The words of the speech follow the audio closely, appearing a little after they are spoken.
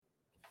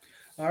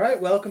All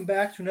right, welcome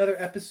back to another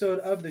episode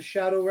of the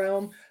Shadow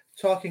Realm,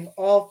 talking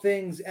all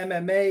things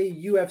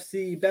MMA,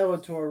 UFC,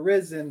 Bellator,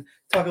 RIZIN,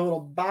 talk a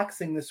little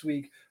boxing this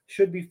week.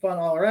 Should be fun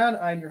all around.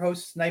 I'm your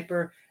host,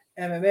 Sniper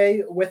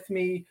MMA. With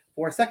me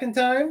for a second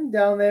time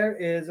down there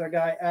is our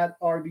guy at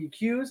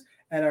RBQs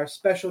and our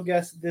special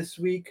guest this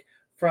week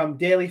from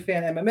Daily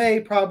Fan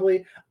MMA,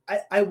 probably,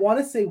 I want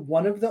to say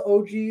one of the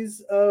OGs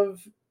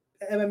of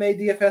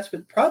MMA DFS,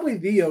 but probably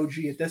the OG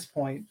at this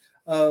point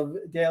of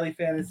Daily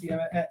Fantasy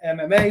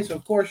MMA. So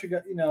of course I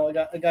got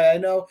a guy I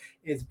know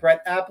is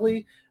Brett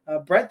Appley.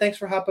 Brett, thanks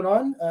for hopping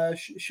on.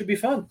 Should be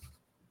fun.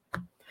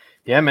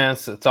 Yeah, man,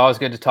 it's always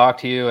good to talk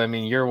to you. I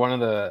mean, you're one of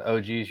the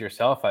OGs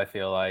yourself, I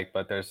feel like,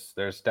 but there's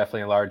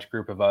definitely a large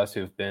group of us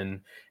who've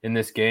been in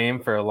this game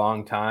for a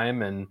long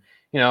time, and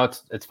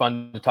it's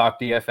fun to talk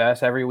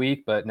DFS every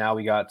week. But now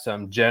we got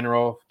some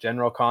general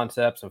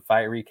concepts, some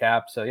fight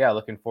recaps. So yeah,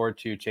 looking forward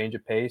to change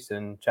of pace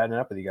and chatting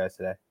up with you guys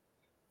today.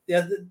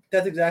 Yeah,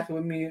 that's exactly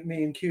what me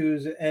and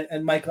Q's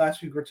and Mike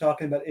last week were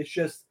talking about.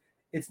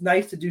 It's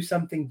nice to do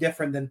something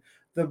different than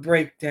the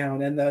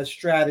breakdown and the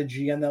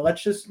strategy and the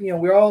let's just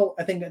we're all,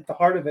 I think, at the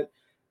heart of it,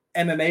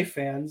 MMA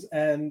fans,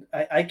 and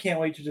I can't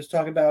wait to just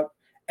talk about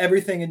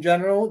everything in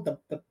general.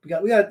 We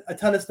got a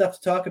ton of stuff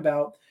to talk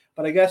about,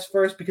 but I guess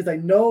first, because I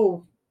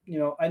know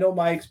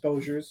my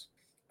exposures,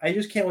 I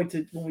just can't wait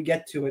to, when we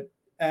get to it,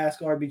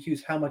 ask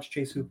RBQs how much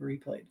Chase Hooper he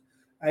played.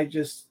 I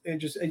just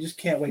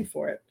can't wait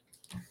for it.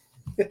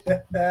 We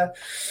got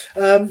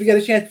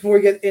a chance before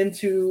we get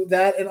into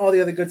that and all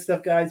the other good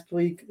stuff, guys.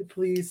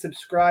 Please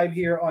subscribe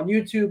here on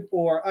YouTube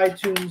or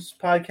iTunes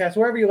podcast,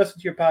 wherever you listen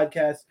to your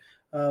podcast.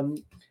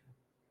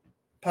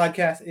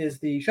 Podcast is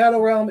the Shadow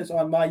Realm. It's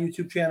on my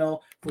YouTube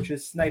channel, which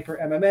is Sniper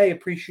MMA.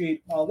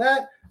 Appreciate all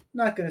that.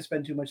 Not going to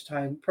spend too much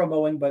time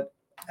promoting, but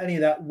any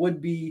of that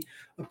would be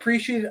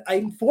appreciated.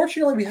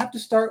 Unfortunately, we have to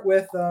start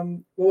with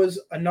what was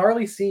a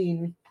gnarly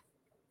scene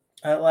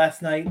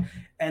last night,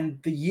 and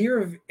the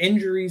year of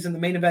injuries in the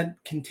main event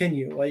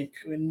continue. Like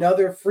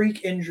another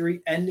freak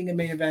injury ending a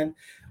main event.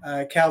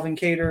 Calvin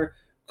Kattar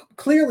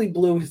clearly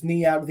blew his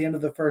knee out at the end of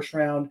the first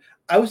round.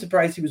 I was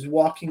surprised he was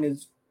walking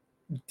as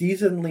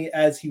decently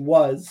as he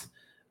was.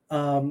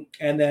 And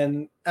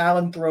then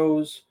Allen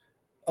throws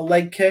a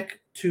leg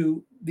kick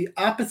to the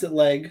opposite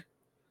leg,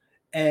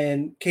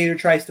 and Kattar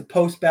tries to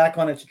post back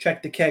on it to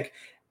check the kick.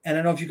 And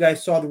I don't know if you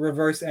guys saw the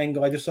reverse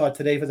angle. I just saw it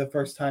today for the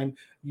first time.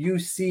 You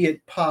see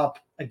it pop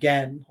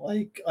again.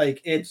 Like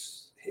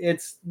it's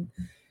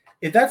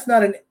if that's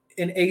not an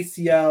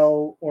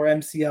ACL or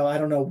MCL, I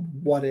don't know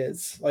what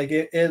is. Like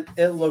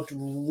it looked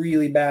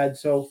really bad.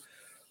 So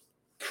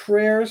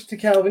prayers to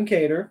Calvin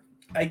Kattar.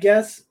 I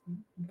guess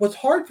what's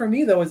hard for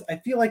me though is I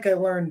feel like I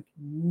learned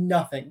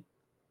nothing.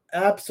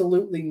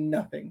 Absolutely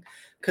nothing.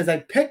 Because I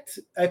picked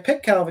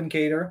Calvin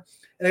Kattar,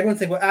 and everyone's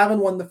saying, well, Allen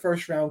won the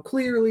first round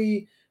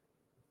clearly.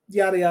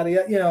 Yada yada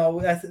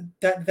yada.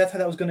 That's how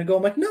that was going to go.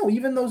 I'm like, no.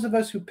 Even those of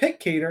us who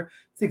picked Kattar,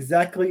 it's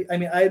exactly. I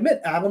mean, I admit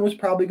Allen was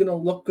probably going to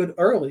look good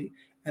early,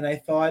 and I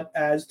thought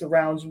as the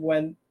rounds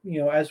went,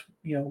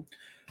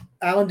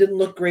 Allen didn't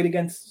look great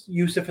against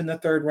Yusuf in the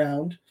third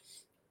round.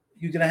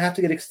 You're going to have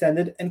to get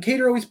extended, and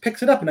Kattar always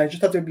picks it up. And I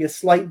just thought there'd be a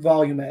slight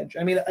volume edge.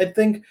 I mean, I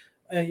think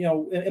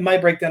in my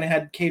breakdown, I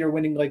had Kattar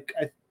winning, like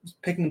I was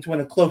picking to win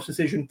a close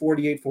decision,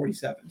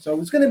 48-47. So it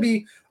was going to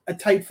be a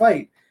tight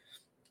fight.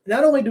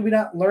 Not only do we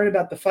not learn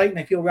about the fight, and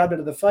I feel rather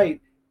of the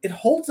fight, it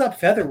holds up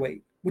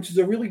featherweight, which is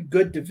a really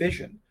good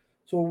division.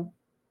 So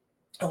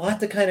a lot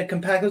to kind of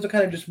compact. Those are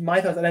kind of just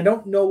my thoughts, and I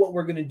don't know what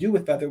we're going to do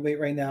with featherweight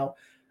right now.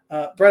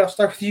 Brett, I'll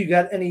start with you. You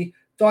got any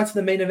thoughts on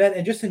the main event,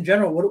 and just in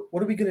general,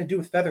 what are we going to do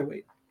with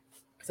featherweight?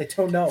 Because I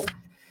don't know.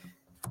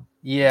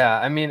 Yeah,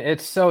 I mean,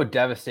 it's so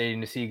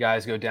devastating to see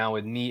guys go down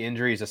with knee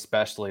injuries,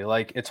 especially.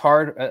 Like, it's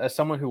hard as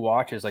someone who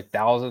watches like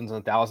thousands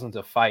and thousands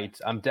of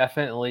fights. I'm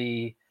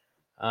definitely,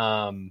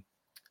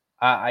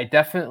 I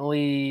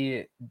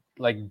definitely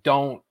like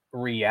don't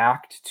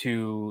react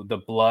to the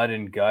blood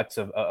and guts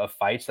of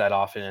fights that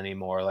often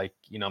anymore. Like,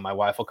 my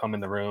wife will come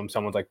in the room,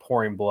 someone's like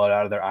pouring blood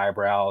out of their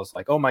eyebrows,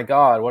 like, oh my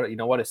God,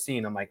 what a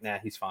scene. I'm like, nah,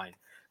 he's fine.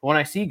 But when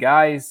I see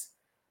guys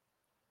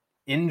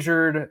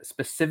injured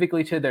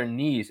specifically to their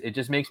knees, it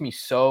just makes me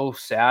so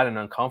sad and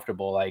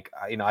uncomfortable. Like,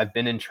 I've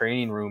been in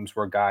training rooms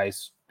where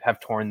guys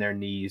have torn their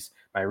knees.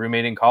 My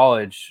roommate in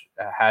college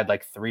had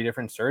like 3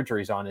 different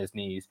surgeries on his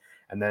knees.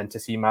 And then to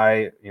see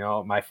my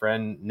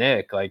friend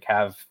Nick like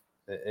have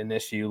an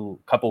issue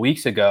a couple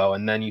weeks ago,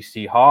 and then you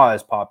see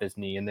Hawes pop his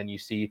knee, and then you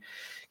see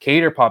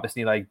Kattar pop his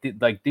knee,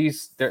 like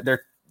these,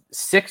 they're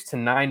 6 to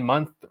 9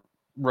 month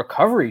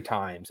recovery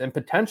times and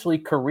potentially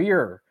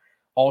career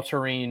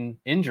altering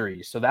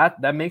injuries. So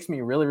that makes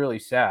me really, really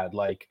sad.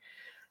 Like,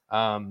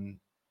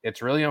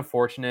 it's really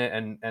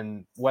unfortunate,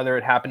 and whether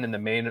it happened in the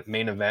main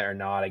event or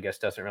not, I guess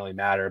doesn't really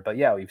matter. But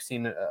yeah, we've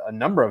seen a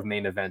number of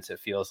main events, it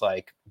feels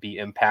like, be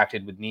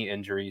impacted with knee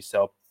injuries.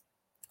 So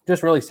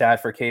just really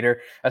sad for Kattar.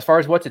 As far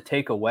as what to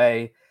take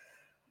away,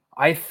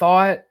 I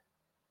thought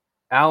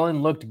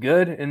Allen looked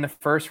good in the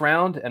first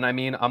round, and I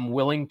mean, I'm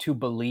willing to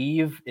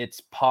believe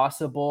it's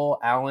possible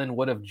Allen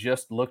would have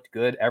just looked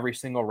good every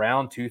single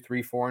round, 2,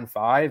 3, 4, and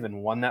 5,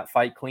 and won that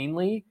fight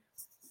cleanly.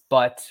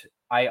 But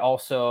I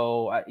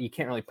also, you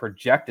can't really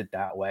project it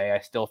that way. I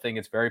still think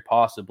it's very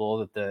possible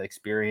that the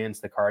experience,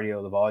 the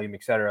cardio, the volume,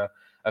 etc.,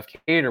 of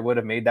Kattar would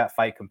have made that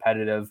fight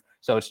competitive.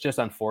 So it's just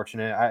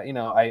unfortunate.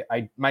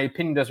 My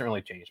opinion doesn't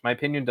really change. My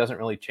opinion doesn't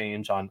really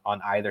change on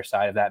either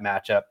side of that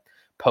matchup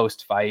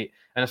post fight.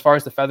 And as far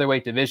as the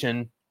featherweight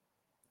division,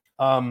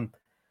 well,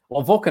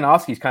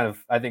 Volkanovski's kind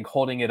of, I think,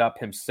 holding it up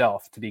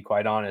himself, to be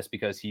quite honest,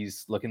 because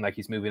he's looking like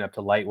he's moving up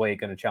to lightweight,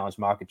 going to challenge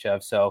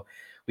Makhachev. So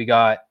we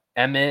got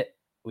Emmett,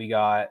 we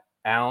got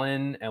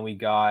Allen, and we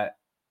got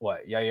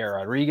Yair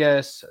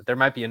Rodriguez. There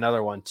might be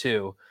another one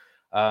too,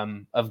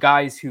 of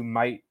guys who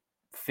might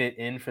fit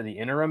in for the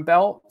interim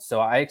belt.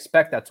 So I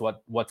expect that's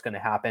what's going to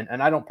happen.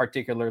 And I don't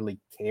particularly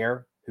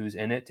care who's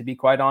in it, to be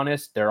quite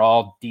honest. They're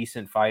all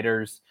decent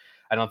fighters.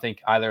 I don't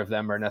think either of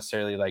them are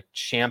necessarily like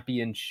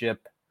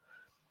championship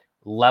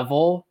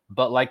level,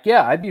 but like,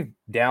 yeah, I'd be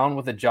down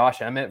with a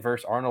Josh Emmett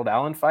versus Arnold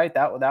Allen fight.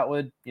 That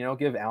would,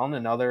 give Allen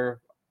another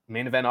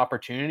main event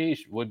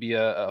opportunity. Would be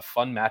a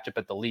fun matchup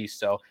at the least.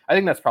 So I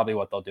think that's probably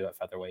what they'll do at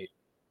featherweight.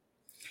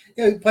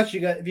 Yeah. Plus,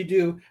 if you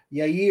do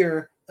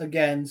Yair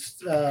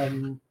against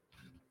Allen,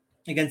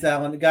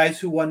 the guys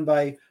who won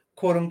by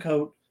quote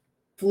unquote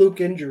fluke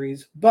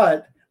injuries,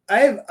 but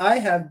I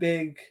have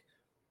big.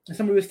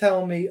 Somebody was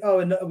telling me, oh,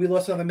 and we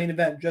lost another main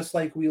event, just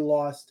like we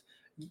lost,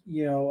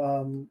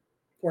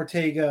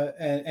 Ortega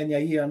and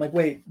Yair. I'm like,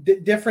 wait,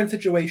 different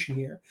situation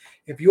here.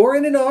 If you're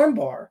in an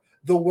armbar,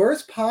 the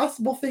worst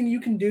possible thing you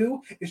can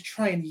do is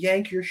try and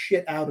yank your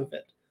shit out of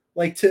it.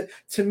 Like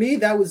to me,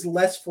 that was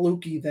less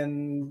fluky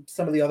than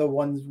some of the other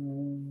ones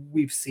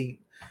we've seen.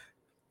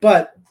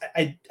 But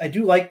I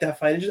do like that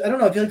fight. I don't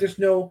know. I feel like there's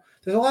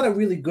a lot of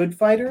really good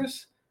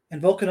fighters,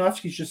 and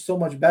Volkanovski's just so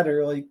much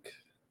better. Like,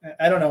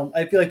 I don't know.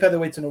 I feel like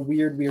featherweight's in a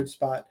weird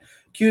spot.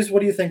 Q's, what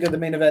do you think of the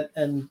main event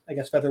and I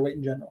guess featherweight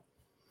in general?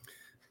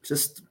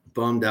 Just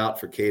bummed out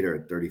for Kattar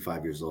at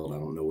 35 years old. I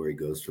don't know where he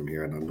goes from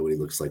here. I don't know what he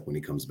looks like when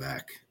he comes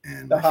back.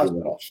 And the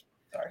hospital.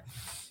 Sorry.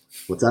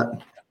 What's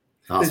that?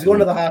 He's going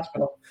to the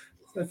hospital.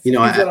 He's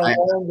got a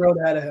long road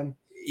ahead of him.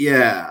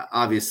 Yeah,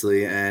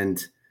 obviously.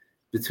 And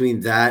between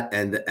that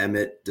and the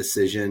Emmett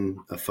decision,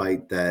 a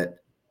fight that,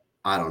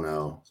 I don't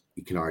know,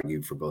 you can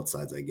argue for both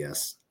sides, I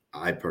guess.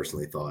 I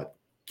personally thought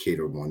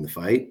Kattar won the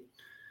fight,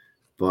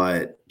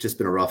 but just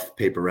been a rough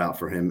paper route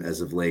for him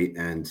as of late.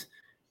 And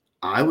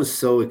I was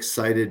so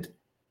excited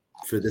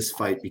for this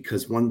fight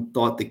because one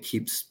thought that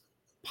keeps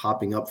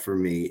popping up for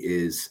me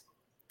is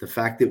the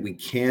fact that we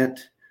can't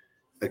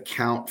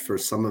account for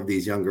some of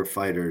these younger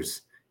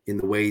fighters in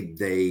the way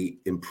they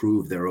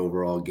improve their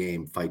overall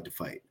game fight to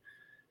fight.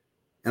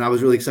 And I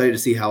was really excited to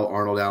see how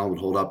Arnold Allen would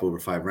hold up over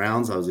 5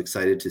 rounds. I was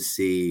excited to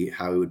see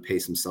how he would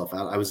pace himself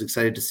out. I was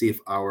excited to see if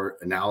our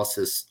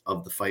analysis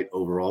of the fight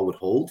overall would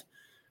hold.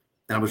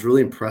 And I was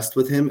really impressed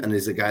with him. And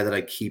he's a guy that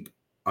I keep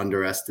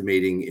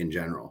underestimating in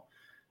general.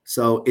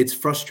 So it's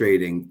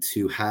frustrating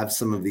to have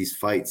some of these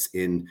fights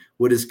in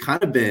what has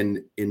kind of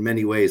been in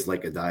many ways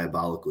like a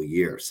diabolical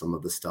year. Some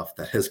of the stuff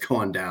that has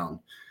gone down,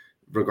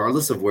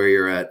 regardless of where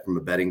you're at from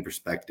a betting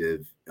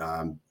perspective,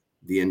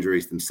 the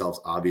injuries themselves,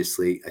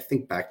 obviously. I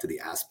think back to the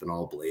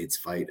Aspinall Blades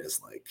fight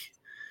as like,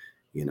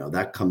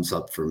 that comes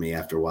up for me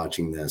after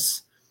watching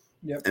this.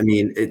 Yep. I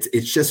mean,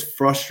 it's just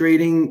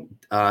frustrating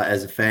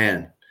as a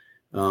fan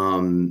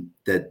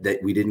that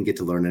we didn't get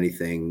to learn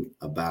anything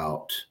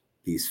about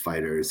these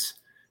fighters,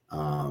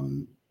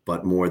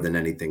 but more than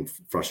anything,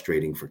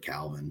 frustrating for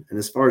Calvin. And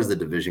as far as the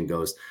division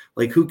goes,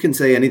 like, who can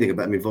say anything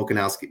about? I mean,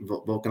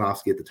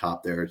 Volkanovski at the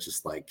top there. It's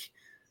just like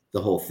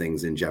the whole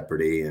thing's in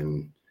jeopardy.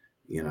 And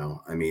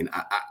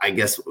I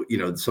guess,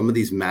 some of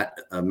these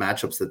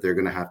matchups that they're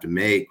going to have to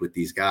make with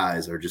these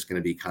guys are just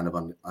going to be kind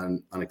of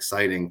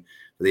unexciting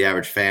for the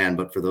average fan.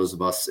 But for those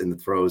of us in the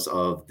throes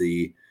of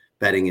the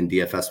betting and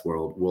DFS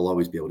world, we'll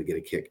always be able to get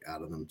a kick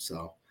out of them.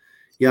 So,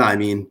 yeah, I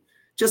mean,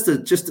 just a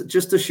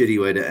shitty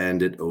way to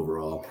end it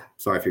overall.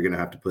 Sorry if you're going to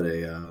have to put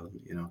a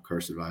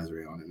curse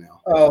advisory on it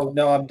now. Oh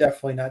no, I'm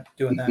definitely not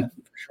doing that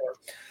for sure.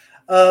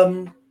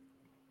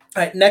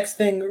 All right, next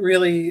thing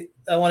really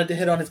I wanted to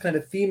hit on is kind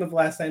of theme of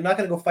last night. I'm not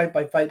going to go fight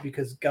by fight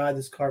because God,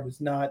 this card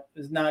was not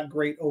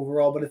great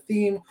overall, but a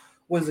theme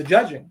was the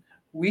judging.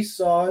 We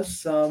saw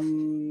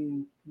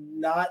some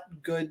not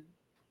good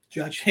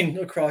judging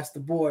across the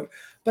board,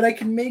 but I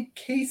can make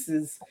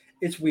cases.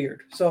 It's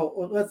weird.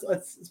 So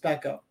let's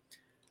back up.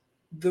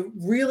 The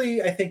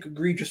really, I think,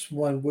 egregious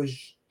one was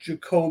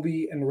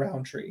Jacoby and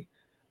Roundtree.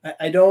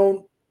 I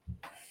don't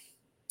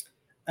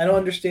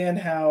understand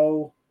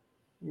how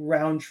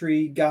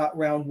Roundtree got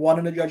round 1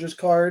 on the judges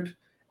card.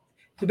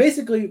 So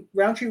basically,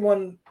 Roundtree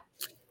won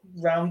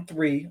round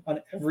 3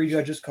 on every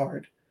judges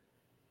card,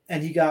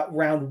 and he got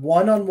round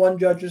 1 on one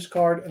judges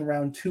card and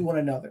round 2 on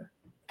another.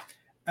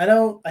 I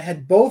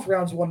had both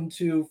rounds 1 and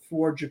 2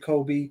 for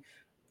Jacoby.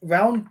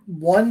 Round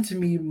 1 to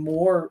me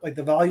more like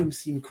the volume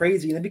seemed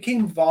crazy, and it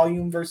became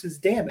volume versus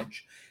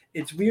damage.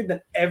 It's weird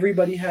that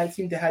everybody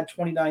seemed to had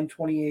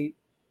 29-28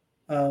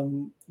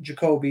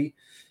 Jacoby.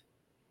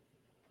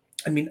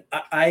 I mean,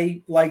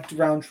 I liked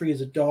Roundtree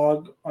as a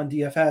dog on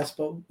DFS,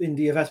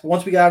 but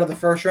once we got out of the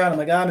first round, I'm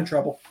like, I'm in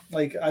trouble.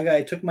 Like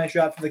I took my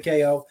shot for the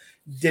KO,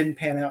 didn't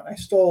pan out. I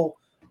stole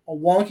a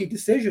wonky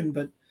decision,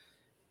 but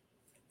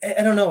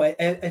I don't know.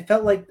 I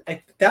felt like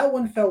that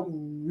one felt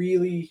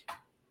really,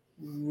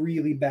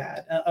 really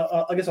bad.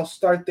 I guess I'll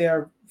start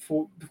there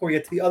before we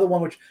get to the other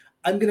one, which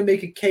I'm going to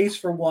make a case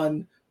for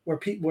one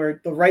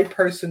where the right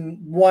person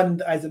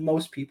won as in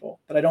most people,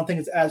 but I don't think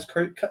it's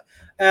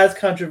as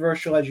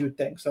controversial as you would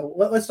think. So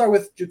let's start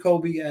with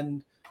Jacoby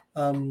and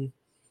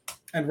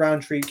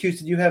Roundtree.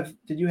 Cuse,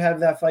 did you have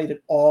that fight at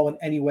all in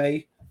any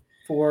way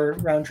for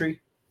Roundtree?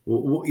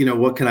 Well,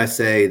 what can I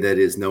say that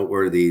is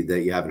noteworthy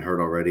that you haven't heard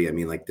already? I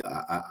mean, like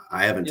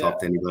I haven't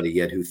talked to anybody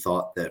yet who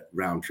thought that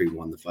Roundtree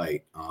won the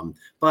fight.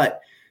 But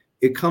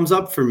it comes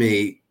up for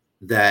me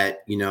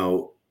that,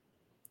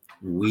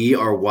 we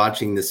are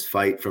watching this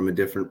fight from a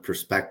different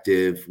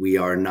perspective. We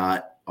are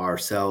not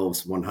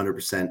ourselves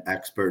 100%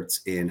 experts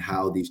in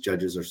how these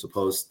judges are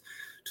supposed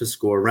to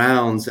score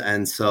rounds.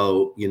 And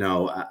so,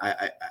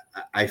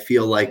 I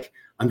feel like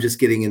I'm just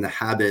getting in the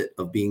habit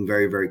of being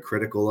very, very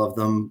critical of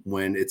them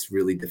when it's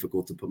really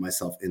difficult to put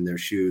myself in their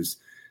shoes,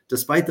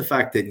 despite the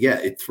fact that,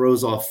 it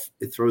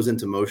throws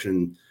into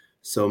motion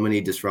so many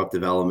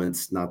disruptive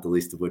elements, not the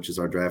least of which is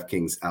our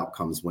DraftKings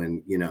outcomes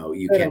when, you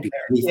can't do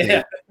anything.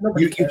 Yeah,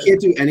 you can't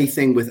do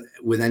anything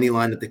with any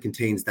lineup that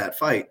contains that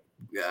fight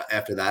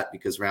after that,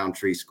 because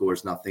Roundtree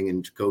scores nothing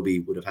and Jacoby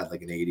would have had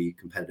like an 80,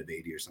 competitive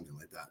 80 or something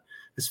like that.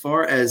 As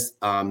far as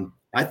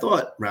I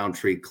thought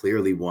Roundtree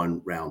clearly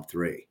won round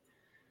 3.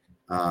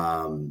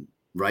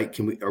 Right?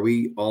 Are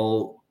we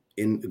all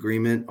in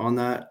agreement on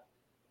that?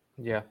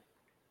 Yeah.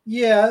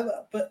 Yeah,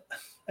 but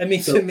I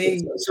mean, to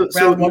me,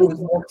 round 1 was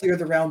more clear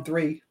than round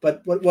 3.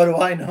 But what do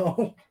I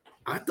know?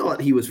 I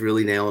thought he was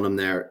really nailing them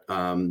there.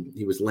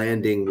 He was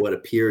landing what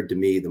appeared to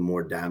me the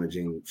more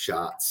damaging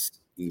shots,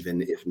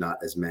 even if not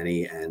as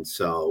many. And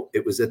so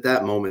it was at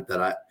that moment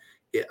that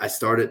I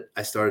started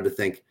to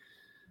think,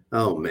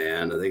 oh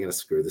man, are they going to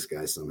screw this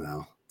guy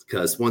somehow?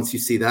 Because once you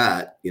see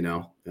that,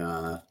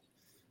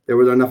 there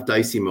were enough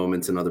dicey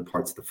moments in other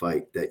parts of the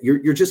fight that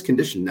you're just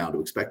conditioned now to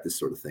expect this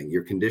sort of thing.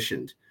 You're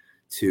conditioned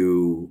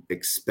to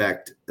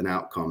expect an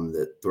outcome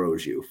that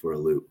throws you for a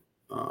loop.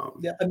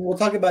 Yeah, I mean, we'll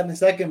talk about it in a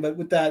second, but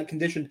with that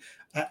condition,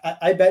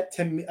 I bet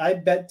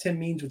Tim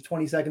Means with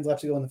 20 seconds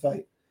left to go in the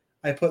fight.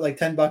 I put like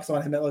 $10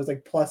 on him. It was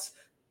like plus.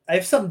 I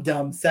have some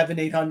dumb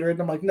 700-800.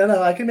 I'm like, no,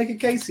 I can make a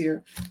case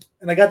here,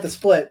 and I got the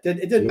split.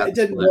 It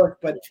didn't work,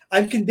 but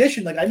I'm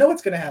conditioned. Like I know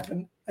what's going to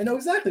happen. I know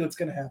exactly what's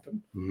going to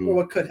happen or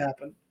what could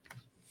happen.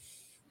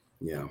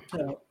 Yeah.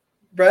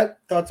 Brett,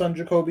 thoughts on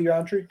Jacoby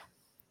Roundtree?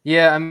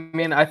 Yeah, I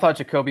mean, I thought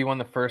Jacoby won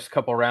the first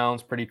couple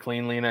rounds pretty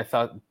cleanly, and I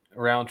thought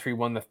Roundtree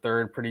won the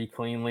third pretty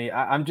cleanly.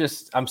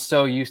 I'm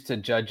so used to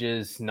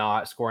judges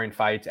not scoring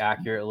fights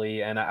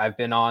accurately, and I've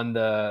been on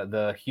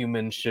the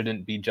humans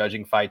shouldn't be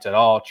judging fights at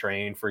all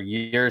train for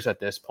years at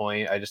this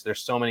point.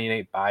 There's so many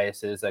innate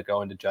biases that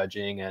go into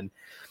judging, and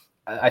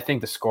I think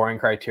the scoring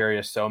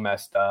criteria is so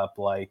messed up.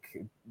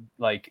 Like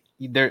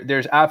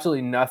there's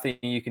absolutely nothing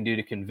you can do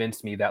to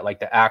convince me that like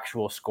the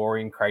actual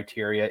scoring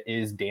criteria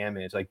is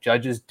damage. Like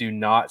judges do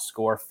not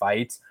score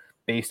fights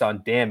based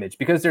on damage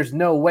because there's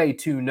no way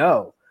to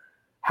know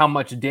how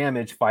much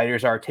damage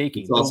fighters are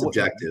taking. It's all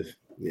subjective.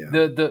 Yeah.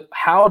 The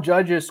how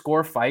judges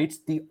score fights,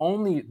 the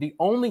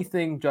only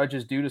thing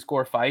judges do to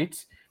score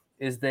fights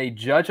is they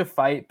judge a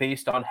fight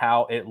based on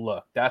how it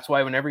looked. That's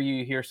why whenever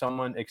you hear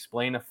someone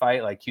explain a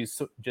fight like you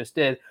just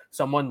did,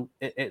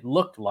 it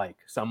looked like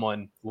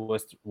someone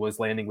was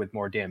landing with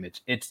more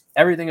damage.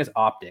 Everything is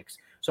optics.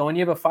 So when you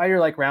have a fighter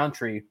like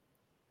Roundtree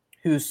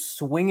who's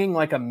swinging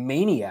like a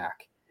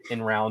maniac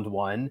in round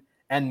 1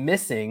 and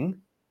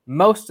missing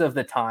most of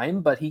the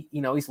time, but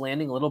he's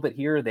landing a little bit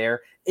here or there,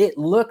 it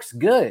looks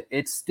good.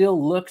 It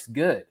still looks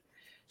good.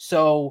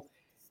 So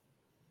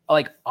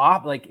like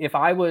if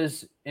I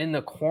was in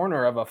the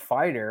corner of a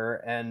fighter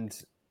and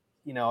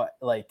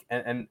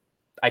and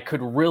I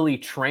could really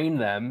train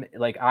them,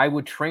 like I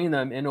would train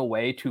them in a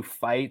way to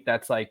fight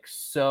that's like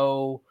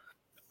so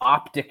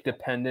optic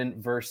dependent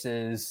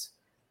versus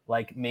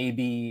like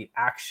maybe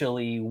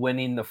actually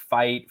winning the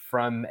fight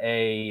from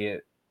a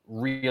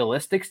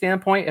realistic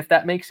standpoint, if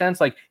that makes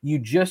sense. Like you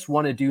just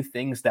want to do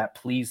things that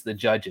please the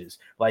judges,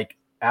 like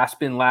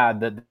Aspen Ladd,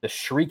 the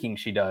shrieking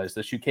she does,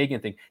 the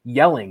Shukagan thing,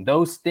 yelling,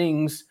 those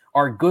things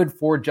are good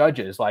for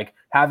judges. Like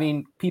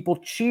having people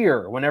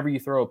cheer whenever you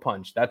throw a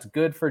punch, that's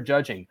good for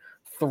judging.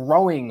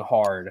 Throwing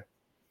hard,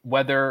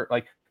 whether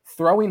like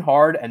throwing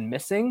hard and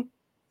missing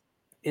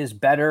is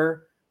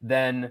better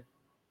than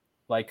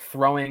like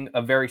throwing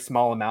a very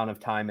small amount of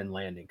time and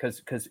landing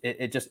because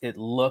it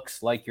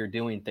looks like you're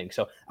doing things.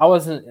 So I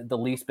wasn't the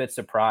least bit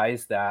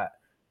surprised that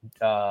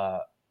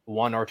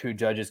one or two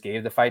judges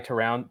gave the fight to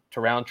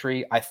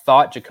Roundtree. I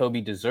thought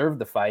Jacoby deserved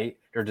the fight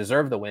or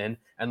deserved the win.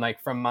 And like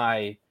from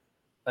my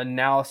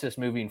analysis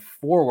moving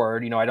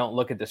forward, I don't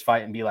look at this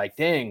fight and be like,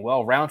 dang,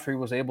 well, Roundtree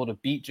was able to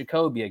beat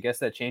Jacoby. I guess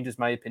that changes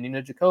my opinion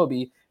of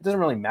Jacoby. It doesn't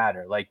really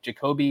matter. Like,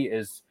 Jacoby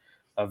is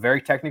a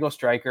very technical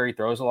striker. He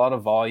throws a lot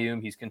of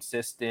volume. He's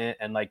consistent.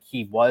 And like,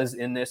 he was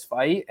in this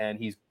fight and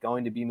he's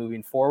going to be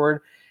moving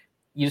forward.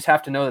 You just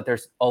have to know that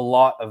there's a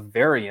lot of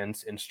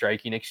variance in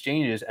striking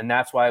exchanges. And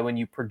that's why when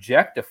you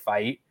project a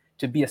fight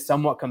to be a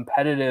somewhat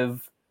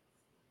competitive,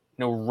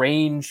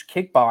 range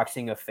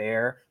kickboxing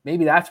affair,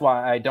 maybe that's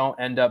why I don't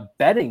end up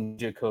betting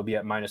Jacoby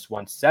at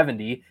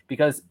 -170,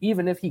 because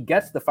even if he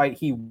gets the fight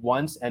he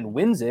wants and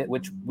wins it,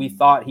 which we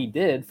thought he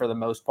did for the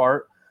most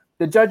part,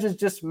 the judges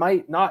just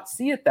might not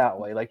see it that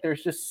way. Like,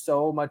 there's just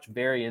so much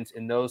variance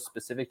in those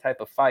specific type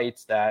of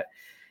fights that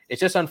it's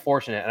just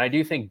unfortunate. And I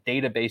do think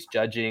database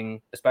judging,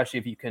 especially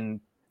if you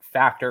can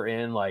factor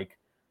in like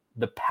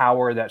the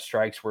power that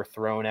strikes were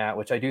thrown at,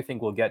 which I do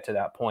think we'll get to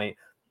that point,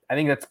 I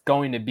think that's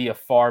going to be a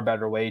far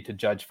better way to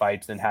judge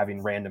fights than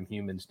having random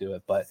humans do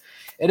it. But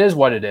it is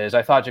what it is.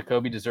 I thought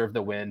Jacoby deserved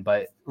the win,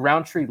 but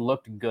Roundtree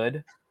looked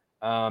good,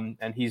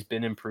 and he's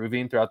been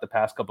improving throughout the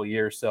past couple of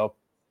years. So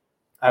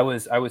I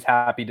was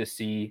happy to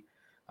see,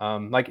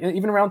 like,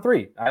 even round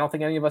 3. I don't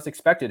think any of us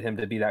expected him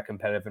to be that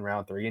competitive in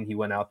round 3, and he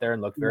went out there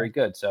and looked very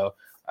good. So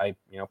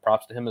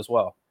props to him as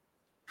well.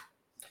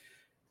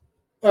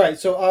 All right,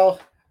 so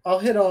I'll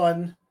hit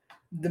on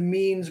the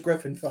Means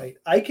Griffin fight.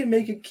 I can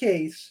make a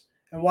case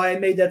and why I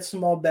made that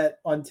small bet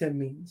on Tim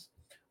Means.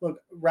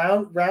 Look,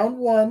 round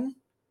 1,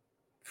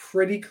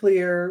 pretty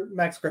clear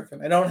Max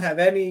Griffin. I don't have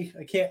any.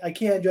 I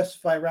can't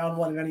justify round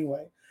 1 in any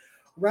way.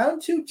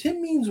 Round 2, Tim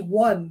Means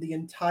won the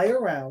entire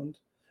round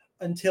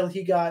until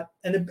he got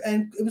and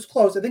it was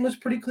close. I think it was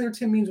pretty clear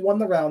Tim Means won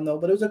the round though,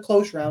 but it was a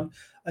close round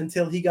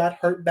until he got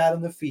hurt bad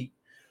on the feet.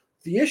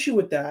 The issue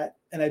with that,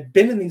 and I've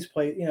been in these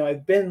plays,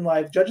 I've been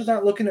live, judges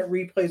aren't looking at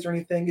replays or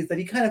anything, is that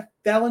he kind of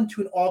fell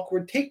into an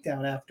awkward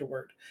takedown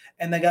afterward.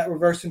 And they got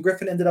reversed, and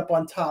Griffin ended up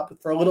on top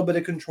for a little bit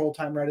of control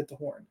time right at the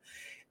horn.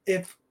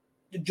 If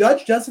the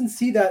judge doesn't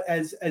see that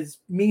as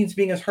Means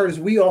being as hurt as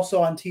we all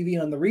saw on TV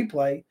on the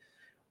replay,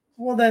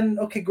 well then,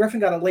 okay,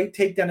 Griffin got a late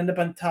takedown, ended up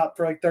on top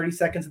for like 30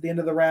 seconds at the end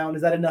of the round.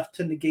 Is that enough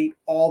to negate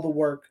all the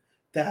work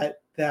that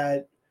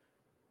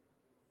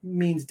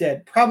Means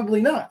did?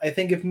 Probably not. I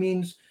think if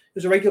Means it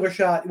was a regular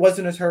shot, it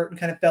wasn't as hurt and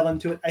kind of fell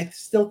into it, I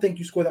still think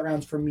you score that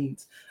rounds for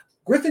Means.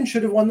 Griffin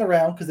should have won the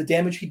round because the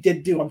damage he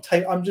did do.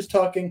 I'm just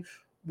talking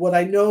what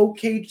I know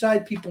cage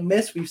side people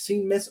miss. We've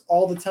seen miss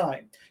all the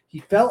time. He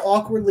fell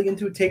awkwardly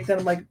into a takedown.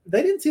 I'm like,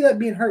 they didn't see that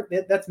being hurt.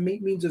 That's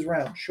Means'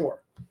 round,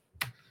 sure.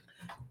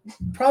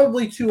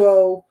 Probably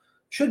 2-0,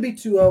 should be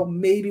 2-0,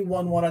 maybe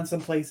 1-1 on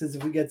some places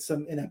if we get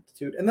some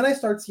ineptitude. And then I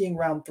start seeing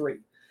round 3.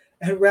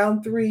 And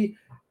round 3,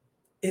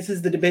 this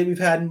is the debate we've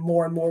had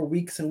more and more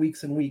weeks and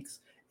weeks and weeks,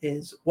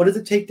 is what is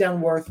a takedown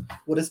worth?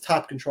 What is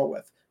top control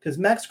worth? Because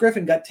Max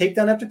Griffin got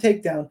takedown after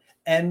takedown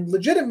and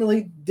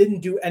legitimately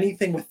didn't do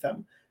anything with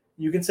them.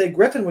 You can say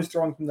Griffin was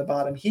throwing from the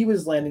bottom. He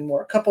was landing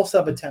more, a couple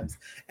sub attempts.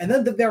 And then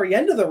at the very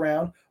end of the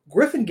round,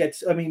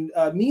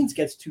 Means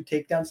gets 2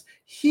 takedowns.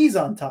 He's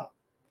on top.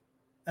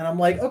 And I'm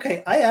like,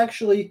 okay,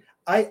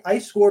 I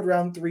scored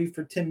round 3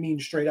 for Tim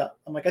Means straight up.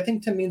 I'm like, I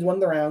think Tim Means won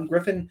the round.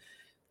 Griffin,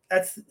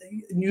 that's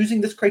using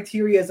this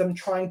criteria as I'm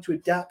trying to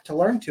adapt to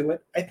learn to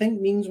it. I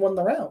think Means won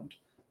the round.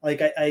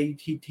 Like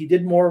he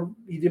did more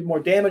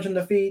damage on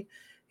the feet.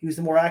 He was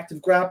the more active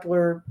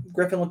grappler.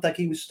 Griffin looked like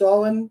he was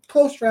stalling.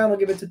 Close round, I'll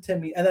give it to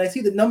Timmy. And then I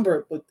see the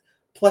number with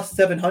plus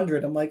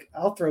 700. I'm like,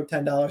 I'll throw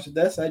 $10 at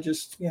this. I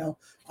just,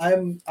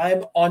 I'm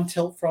on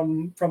tilt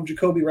from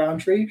Jacoby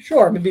Roundtree.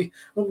 Sure, maybe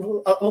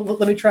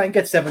let me try and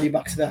get $70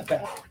 of that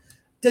back.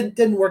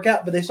 Didn't work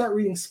out, but they start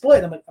reading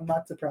split. I'm like, I'm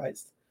not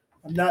surprised.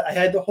 I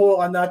had the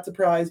whole I'm not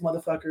surprised,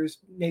 motherfuckers.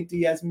 Nate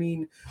Diaz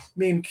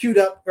meme queued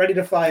up, ready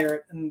to fire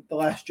it, and the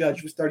last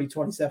judge was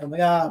 30-27. I'm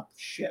like,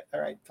 shit. All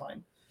right,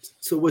 fine.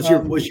 So was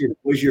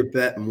your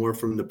bet more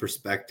from the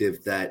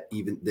perspective that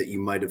you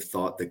might have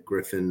thought that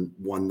Griffin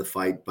won the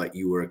fight, but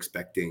you were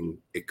expecting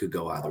it could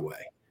go either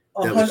way?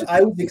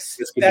 I was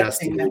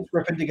expecting that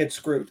Griffin to get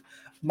screwed.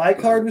 My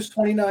card was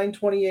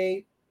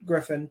 29-28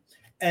 Griffin,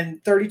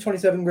 and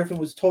 30-27 Griffin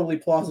was totally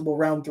plausible.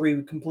 Round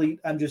 3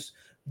 complete. I'm just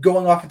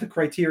going off of the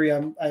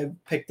criteria I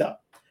picked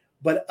up.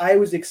 But I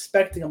was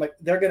expecting, I'm like,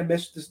 they're going to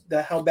miss this,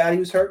 how bad he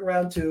was hurt in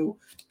round 2.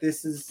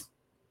 This is,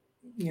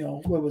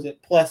 what was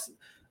it? Plus,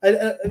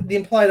 the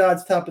implied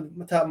odds top of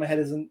my head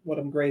isn't what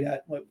I'm great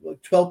at. Like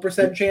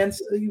 12%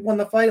 chance you won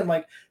the fight. I'm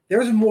like,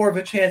 there's more of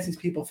a chance these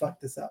people fuck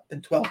this up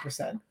than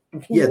 12%.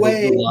 Yeah,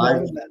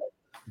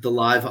 the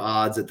live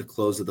odds at the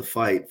close of the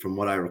fight, from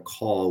what I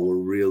recall, were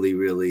really,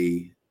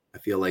 really. I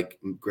feel like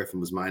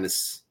Griffin was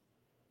minus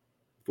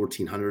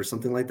 1,400 or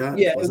something like that.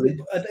 Yeah,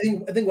 I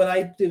think when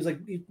I did, it was like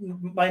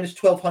minus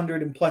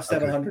 1,200 and plus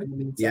 700.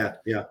 Okay.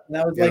 Yeah. And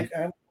I was like,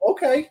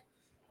 okay.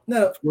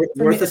 No,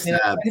 worth a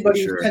stab.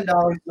 Anybody who's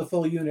 $10 the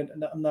full unit,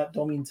 and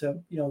don't mean to,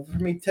 for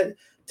me, $10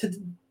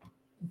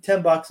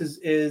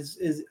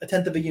 is a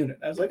tenth of a unit.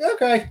 I was like,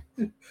 okay,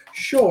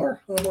 sure.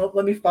 Well,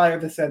 let me fire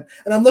this in.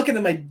 And I'm looking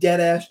at my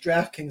dead ass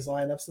DraftKings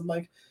lineups. I'm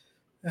like,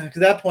 Because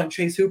at that point,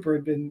 Chase Hooper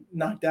had been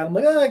knocked out. I'm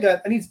like, I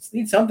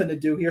need something to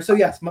do here. So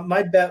yes,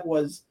 my bet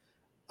was,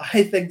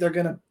 I think they're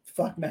gonna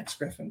fuck Max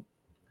Griffin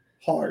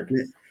hard.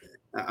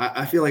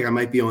 I feel like I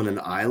might be on an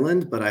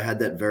island, but I had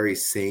that very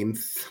same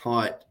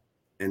thought,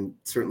 and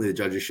certainly the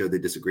judges showed they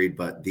disagreed.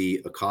 But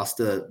the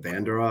Acosta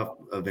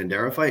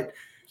Vandera fight,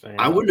 Same.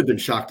 I wouldn't have been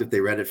shocked if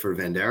they read it for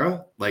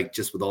Vandera, like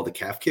just with all the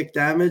calf kick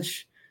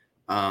damage.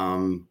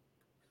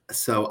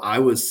 So I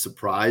was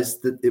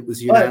surprised that it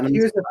was unanimous. But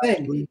here's the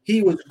thing: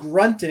 he was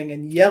grunting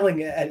and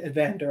yelling at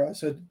Vandera.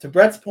 So to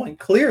Brett's point,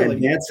 clearly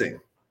and dancing.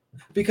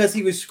 Because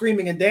he was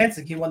screaming and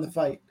dancing, he won the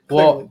fight.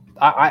 Clearly. Well,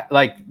 I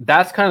like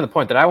that's kind of the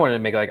point that I wanted to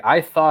make. Like, I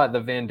thought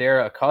the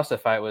Vandera Acosta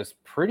fight was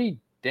pretty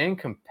dang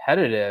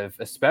competitive,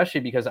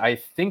 especially because I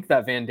think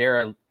that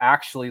Vandera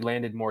actually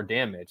landed more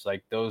damage.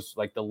 Like those,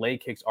 like the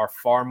leg kicks are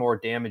far more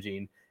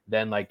damaging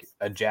than like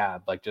a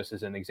jab, like just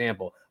as an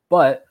example.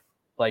 But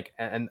like,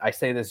 and I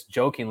say this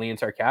jokingly and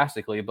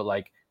sarcastically, but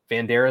like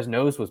Vandera's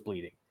nose was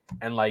bleeding.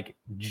 And like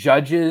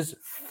judges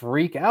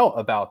freak out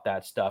about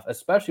that stuff,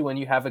 especially when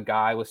you have a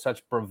guy with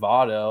such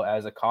bravado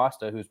as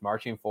Acosta who's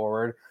marching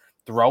forward,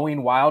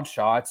 throwing wild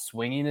shots,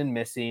 swinging and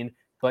missing,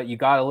 but you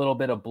got a little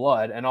bit of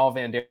blood, and all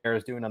Vandera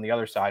is doing on the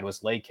other side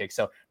was leg kicks.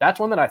 So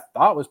that's one that I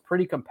thought was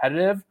pretty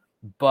competitive,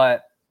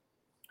 but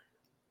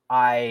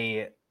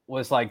I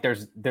was like,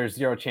 there's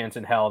zero chance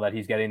in hell that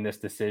he's getting this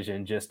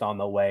decision just on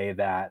the way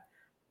that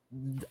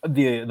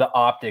the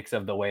optics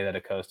of the way that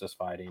Acosta's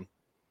fighting.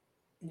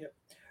 Yeah.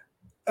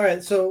 All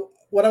right, so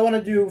what I want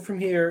to do from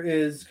here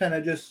is kind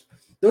of just,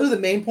 those are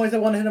the main points I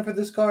want to hit up for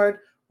this card.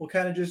 We'll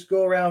kind of just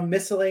go around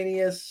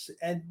miscellaneous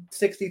and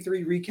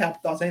 63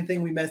 recap thoughts,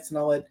 anything we missed, and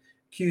I'll let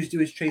Q's do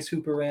his Chase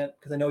Hooper rant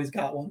because I know he's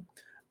got one.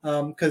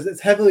 Because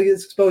as heavily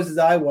exposed as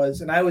I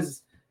was, and I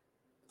was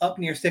up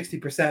near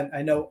 60%,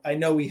 I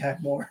know we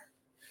had more,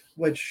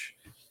 which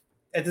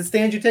at the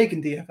stand you take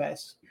in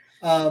DFS.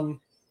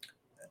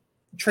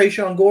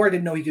 Trayshawn Gore,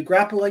 didn't know he could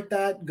grapple like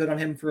that. Good on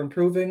him for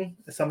improving.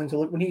 It's something to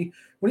look when he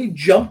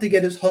jumped to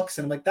get his hooks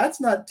in. I'm like,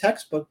 that's not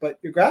textbook, but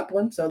you're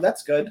grappling, so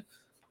that's good.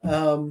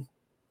 The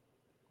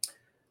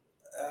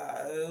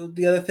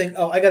other thing,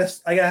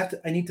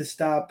 I need to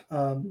stop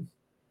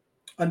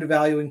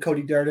undervaluing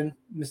Cody Durden.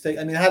 Mistake.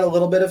 I mean, I had a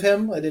little bit of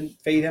him. I didn't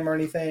fade him or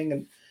anything,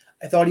 and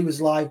I thought he was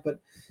live,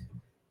 but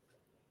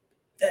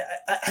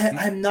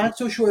I'm not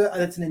so sure that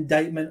that's an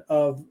indictment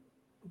of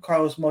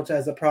Carlos Mota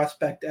as a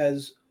prospect,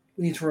 as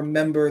we need to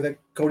remember that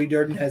Cody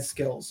Durden has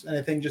skills. And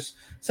I think just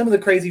some of the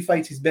crazy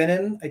fights he's been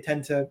in, I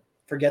tend to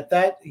forget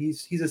that.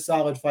 He's a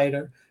solid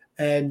fighter.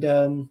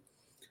 And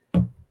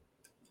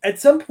at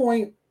some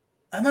point,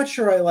 I'm not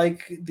sure I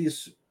like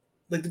these,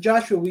 like the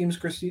Joshua Williams,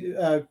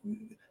 Christian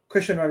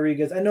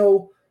Rodriguez. I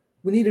know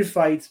we needed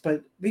fights,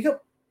 but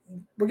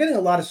we're getting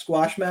a lot of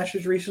squash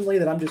matches recently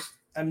that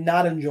I'm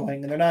not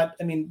enjoying. And they're not,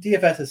 I mean,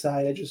 DFS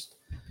aside,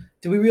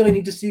 do we really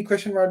need to see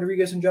Christian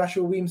Rodriguez and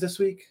Joshua Williams this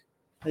week?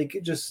 Like,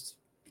 it just,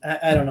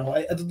 I don't know.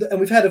 And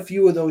we've had a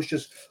few of those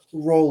just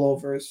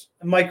rollovers.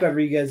 And Mike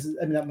Jackson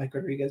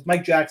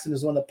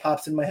is one that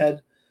pops in my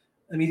head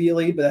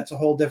immediately, but that's a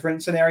whole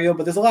different scenario.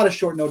 But there's a lot of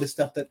short notice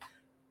stuff that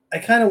I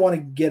kind of want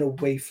to get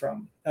away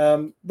from.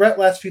 Brett,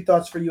 last few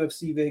thoughts for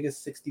UFC Vegas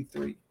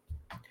 63.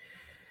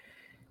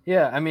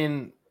 Yeah, I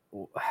mean,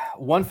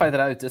 one fight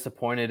that I was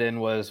disappointed in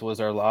was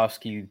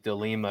Arlovsky-De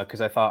Lima, because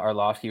I thought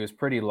Arlovsky was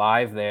pretty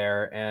live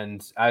there,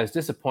 and I was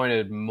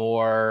disappointed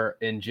more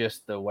in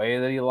just the way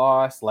that he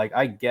lost. Like,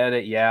 I get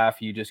it, yeah,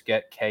 if you just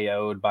get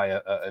KO'd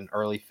by an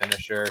early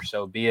finisher,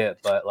 so be it,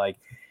 but like,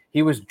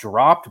 he was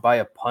dropped by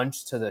a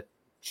punch to the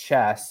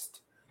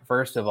chest,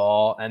 first of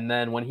all, and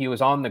then when he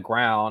was on the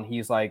ground,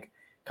 he's like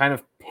kind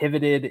of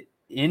pivoted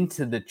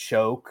into the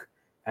choke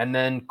and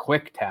then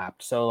quick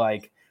tapped. So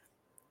like,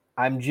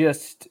 I'm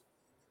just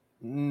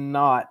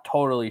not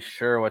totally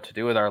sure what to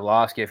do with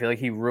Arlovsky. I feel like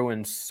he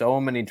ruins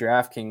so many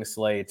DraftKings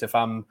slates. If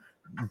I'm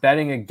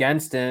betting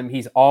against him,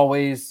 he's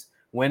always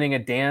winning a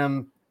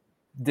damn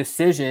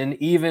decision,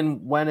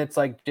 even when it's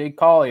like Jake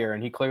Collier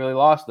and he clearly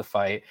lost the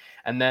fight.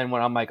 And then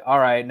when I'm like, all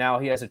right, now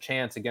he has a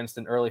chance against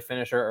an early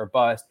finisher or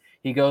bust,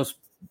 he goes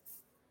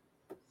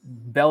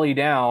belly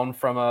down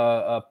from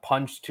a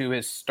punch to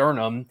his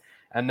sternum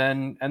and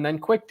then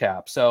quick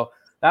tap. So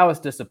that was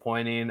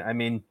disappointing. I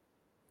mean,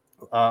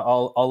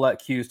 I'll let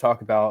Q's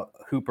talk about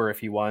Hooper if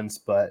he wants,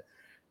 but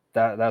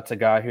that's a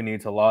guy who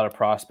needs a lot of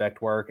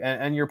prospect work.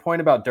 And your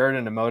point about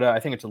Durden and Mota, I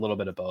think it's a little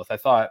bit of both. I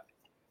thought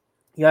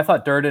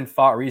Durden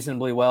fought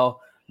reasonably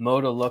well.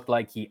 Mota looked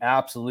like he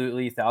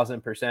absolutely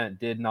 1,000%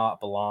 did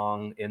not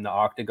belong in the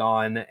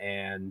octagon,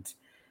 and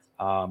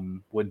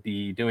would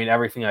be doing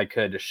everything I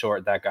could to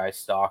short that guy's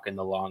stock in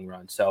the long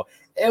run. So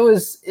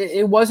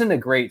it wasn't a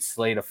great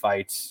slate of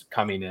fights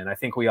coming in. I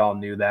think we all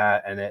knew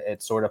that, and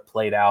it sort of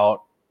played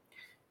out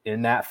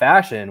in that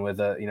fashion with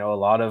a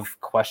lot of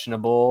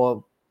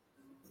questionable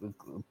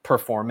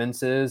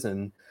performances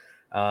and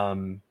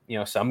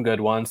some good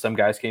ones. Some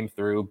guys came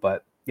through,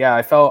 but yeah,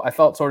 I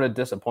felt sort of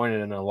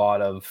disappointed in a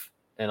lot of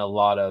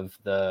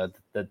the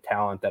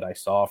talent that I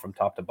saw from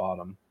top to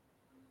bottom.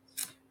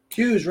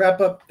 Q's, wrap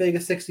up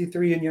Vegas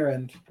 63 in your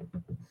end.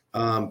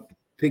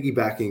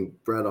 Piggybacking,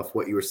 Brett, off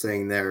what you were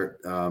saying there,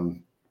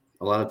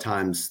 a lot of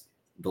times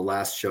the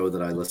last show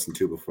that I listen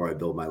to before I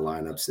build my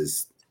lineups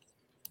is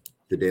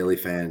the Daily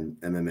Fan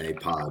MMA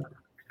pod.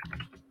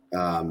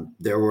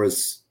 There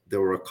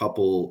were a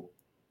couple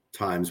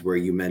times where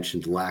you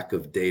mentioned lack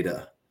of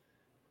data,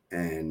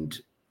 and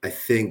I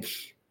think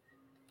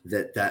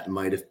that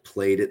might have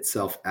played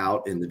itself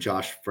out in the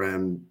Josh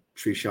Frem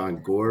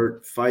Trishan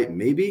Gore fight,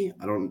 maybe.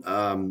 I don't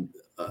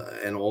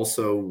and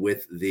also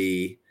with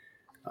the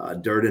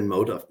Durden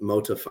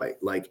Mota fight.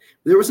 Like,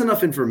 there was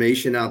enough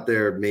information out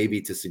there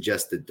maybe to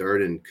suggest that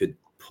Durden could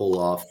pull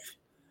off.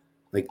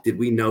 Like, did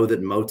we know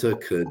that Mota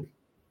could?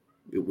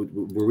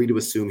 Were we to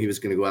assume he was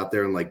going to go out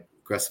there and like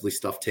aggressively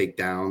stuff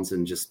takedowns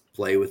and just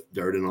play with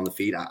Durden on the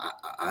feet?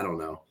 I don't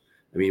know.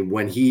 I mean,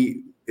 when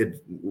he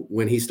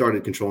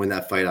started controlling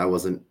that fight, I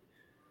wasn't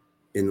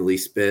in the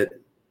least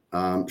bit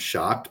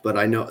shocked, but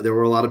I know there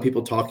were a lot of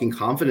people talking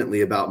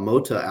confidently about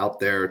Mota out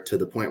there to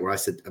the point where I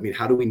said, I mean,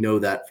 how do we know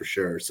that for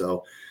sure?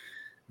 So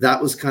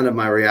that was kind of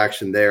my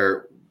reaction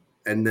there.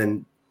 And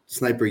then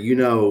Sniper,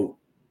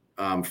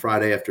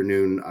 Friday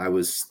afternoon, I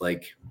was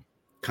like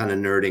kind of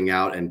nerding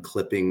out and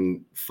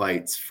clipping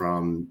fights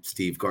from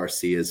Steve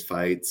Garcia's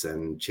fights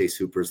and Chase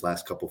Hooper's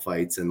last couple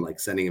fights and like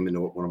sending him into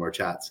one of our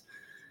chats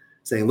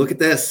saying, look at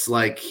this.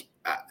 Like,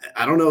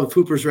 I don't know if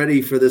Hooper's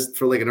ready for this,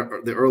 for like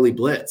the early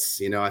blitz.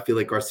 I feel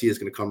like Garcia is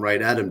going to come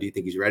right at him. Do you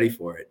think he's ready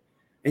for it?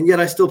 And yet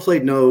I still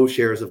played no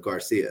shares of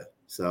Garcia.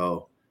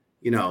 So,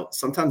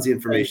 sometimes the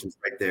information's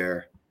right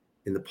there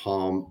in the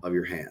palm of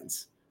your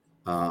hands.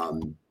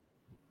 And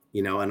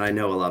I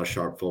know a lot of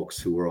sharp folks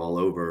who were all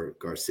over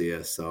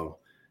Garcia. So,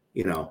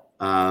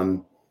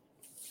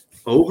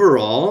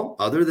 overall,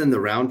 other than the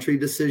Roundtree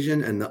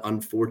decision and the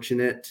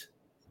unfortunate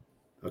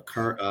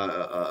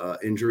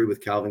injury with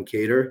Calvin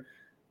Kattar,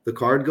 the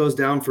card goes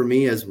down for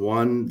me as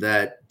one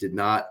that did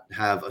not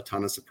have a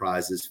ton of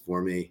surprises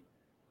for me.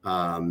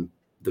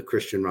 The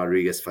Christian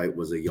Rodriguez fight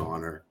was a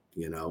yawner,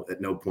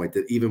 at no point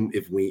that even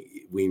if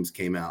Weems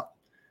came out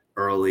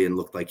early and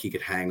looked like he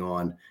could hang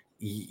on,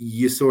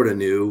 you sort of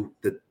knew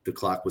that the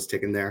clock was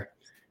ticking there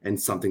and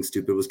something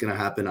stupid was going to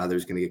happen. Either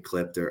he's going to get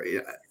clipped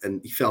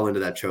and he fell into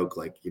that choke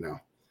like,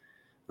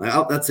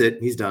 oh, that's it.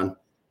 He's done.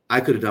 I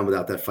could have done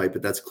without that fight,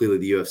 but that's clearly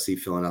the UFC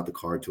filling out the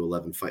card to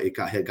 11 fight. It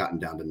had gotten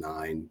down to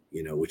 9,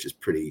 which is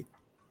pretty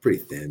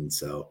thin.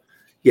 So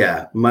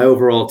yeah, my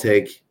overall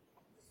take,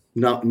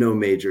 no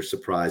major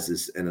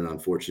surprises and an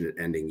unfortunate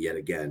ending yet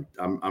again.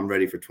 I'm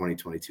ready for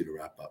 2022 to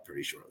wrap up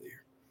pretty shortly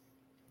here.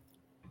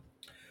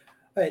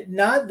 All right,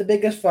 not the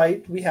biggest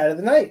fight we had of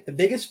the night. The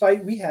biggest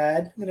fight we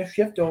had, I'm going to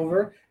shift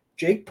over,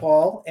 Jake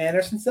Paul,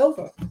 Anderson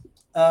Silva.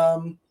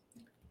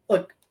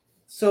 Look,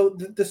 so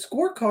the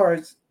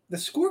scorecards,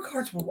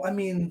 I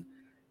mean,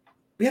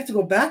 we have to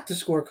go back to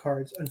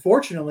scorecards,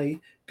 unfortunately,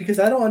 because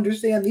I don't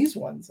understand these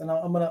ones. And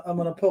I'm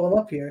gonna pull them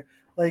up here.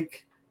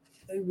 Like,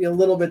 maybe a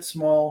little bit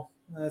small.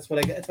 That's what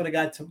I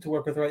got to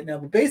work with right now.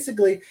 But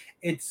basically,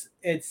 it's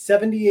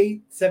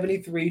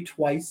 78-73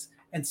 twice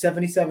and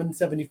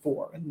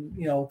 77-74. And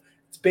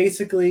it's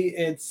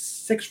basically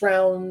 6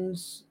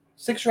 rounds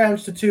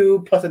to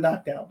 2 plus a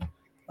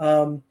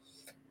knockdown.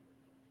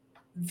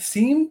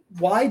 Seemed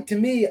wide to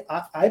me.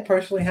 I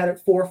personally had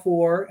it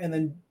 4-4, and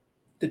then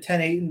the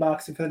 10-8 in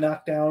boxing for the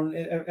knockdown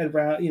at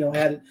round.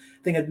 I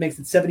think it makes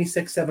it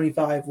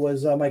 76-75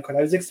 was my card.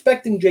 I was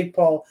expecting Jake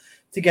Paul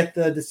to get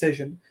the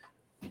decision,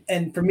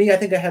 and for me, I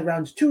think I had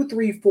rounds 2,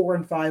 3, 4,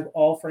 and 5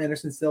 all for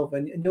Anderson Silva.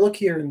 And you look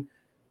here in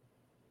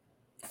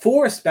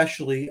 4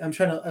 especially. I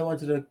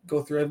wanted to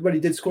go through. Everybody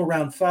did score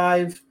round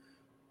 5.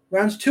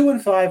 Rounds 2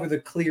 and 5 are the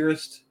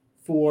clearest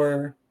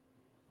for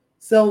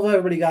Silva.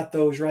 Everybody got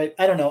those right.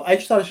 I don't know. I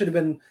just thought it should have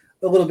been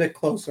a little bit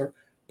closer.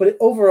 But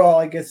overall,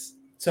 I guess,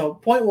 so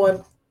point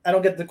 1, I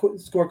don't get the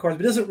scorecards,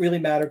 but it doesn't really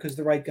matter because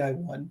the right guy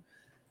won.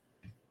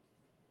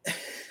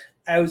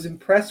 I was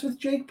impressed with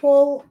Jake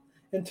Paul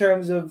in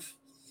terms of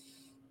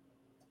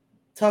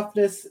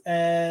toughness,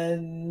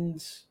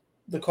 and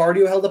the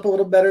cardio held up a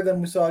little better than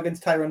we saw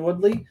against Tyron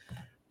Woodley.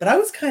 But I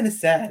was kind of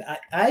sad.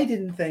 I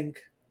didn't think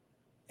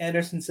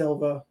Anderson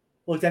Silva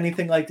looked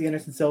anything like the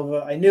Anderson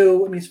Silva I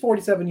knew. I mean, he's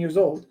 47 years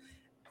old.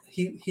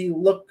 He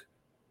looked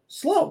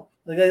slow.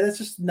 Like, that's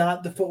just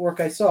not the footwork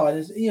I saw.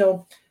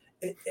 And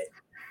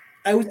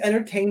I was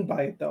entertained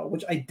by it though,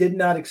 which I did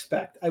not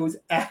expect. I was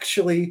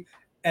actually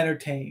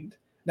entertained.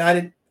 Now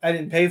I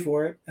didn't pay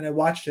for it, and I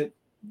watched it.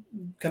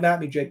 Come at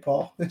me, Jake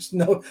Paul. There's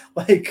no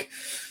like,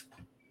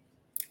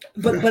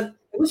 but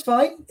it was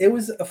fine. It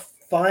was a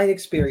fine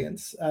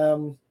experience.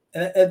 And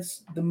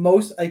it's the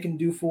most I can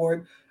do for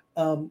it.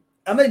 I'm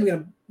not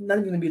even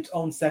gonna be its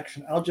own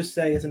section. I'll just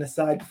say as an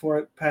aside before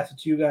I pass it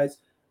to you guys.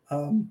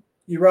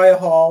 Uriah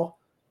Hall,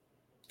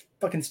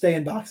 fucking stay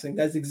in boxing.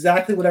 That's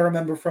exactly what I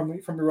remember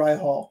from Uriah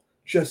Hall.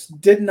 Just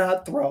did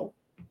not throw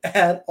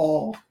at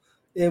all.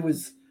 It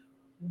was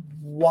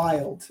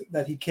wild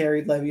that he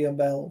carried Le'Veon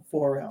Bell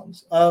 4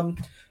 rounds.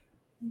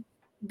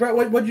 Brett,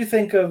 what did you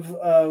think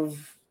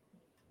of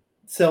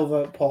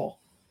Silva Paul?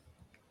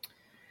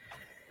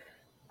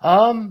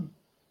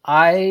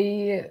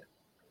 I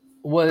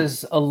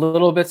was a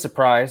little bit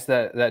surprised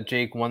that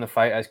Jake won the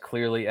fight as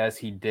clearly as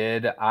he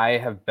did. I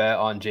have bet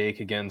on Jake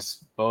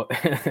against both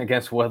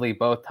against Woodley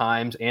both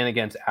times and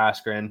against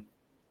Askren.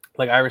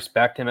 Like, I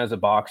respect him as a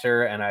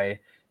boxer, and I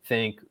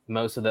think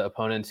most of the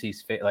opponents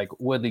he's like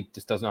Woodley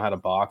just doesn't know how to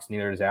box.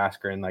 Neither does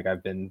Askren. Like,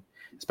 I've been,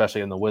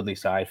 especially on the Woodley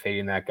side,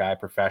 fading that guy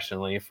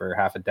professionally for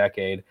half a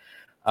decade.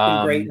 It's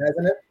been great,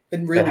 hasn't it?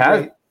 Been really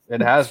great.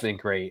 It has been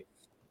great.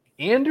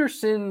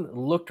 Anderson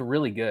looked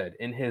really good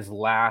in his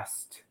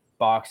last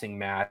boxing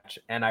match,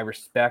 and I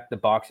respect the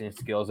boxing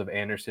skills of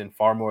Anderson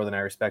far more than I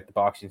respect the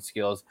boxing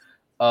skills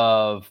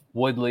of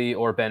Woodley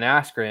or Ben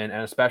Askren,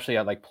 and especially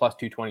at like plus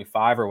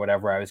 225 or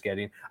whatever I was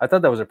getting. I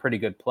thought that was a pretty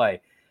good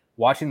play.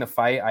 Watching the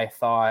fight, I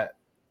thought,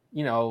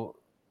 5-3,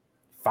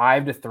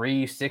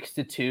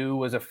 6-2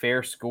 was a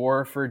fair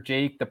score for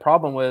Jake. The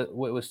problem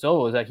with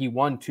Silva was that he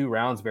won 2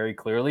 rounds very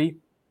clearly,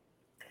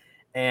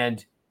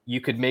 and you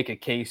could make a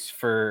case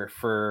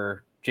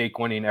for Jake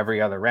winning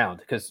every other round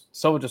because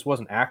Silva just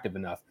wasn't active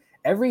enough.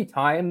 Every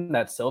time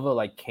that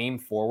Silva came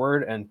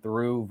forward and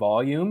threw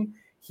volume,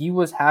 he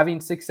was having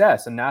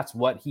success, and that's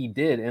what he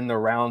did in the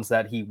rounds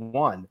that he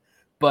won.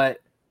 But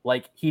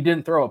he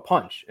didn't throw a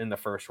punch in the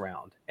first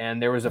round,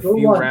 and there was a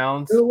few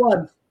rounds.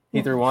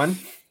 He threw one.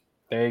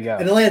 There you go.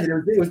 And it landed.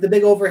 It was the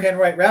big overhand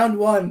right. Round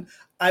 1,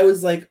 I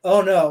was like,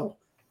 oh no,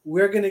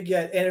 we're gonna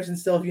get Anderson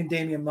Silva and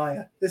Damian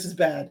Maia. This is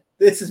bad.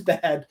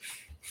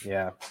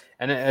 Yeah,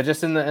 and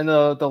just in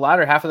the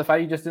latter half of the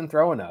fight, he just didn't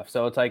throw enough.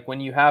 So it's like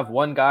when you have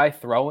one guy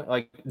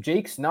throwing,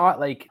 Jake's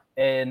not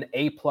an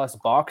A+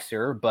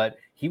 boxer, but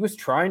he was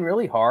trying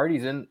really hard.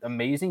 He's in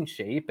amazing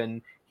shape,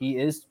 and he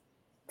is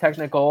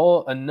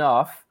technical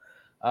enough.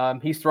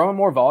 He's throwing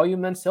more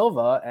volume than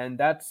Silva, and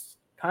that's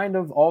kind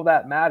of all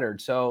that mattered.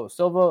 So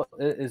Silva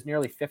is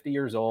nearly 50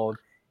 years old.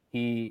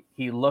 He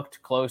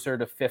looked closer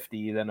to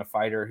 50 than a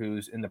fighter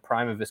who's in the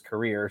prime of his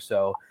career.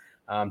 So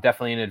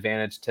definitely an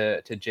advantage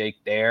to Jake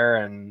there.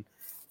 And,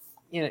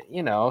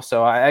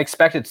 so I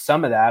expected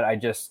some of that.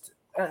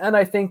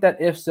 I think that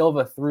if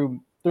Silva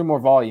threw more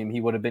volume,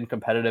 he would have been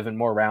competitive in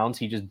more rounds.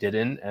 He just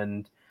didn't.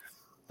 And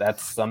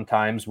that's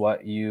sometimes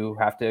what you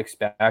have to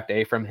expect,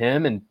 A, from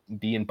him, and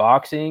B, in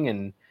boxing,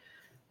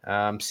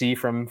 and C,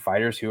 from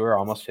fighters who are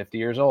almost 50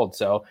 years old.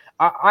 So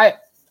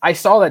I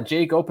saw that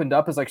Jake opened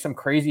up as some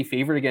crazy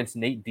favorite against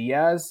Nate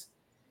Diaz.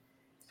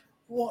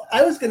 Well,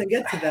 I was going to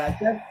get to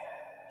that.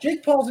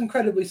 Jake Paul's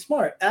incredibly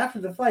smart. After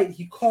the fight,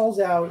 he calls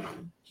out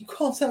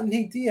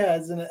Nate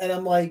Diaz, and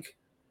I'm like,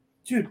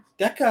 dude,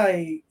 that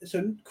guy.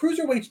 So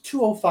cruiserweight's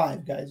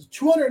 205, guys,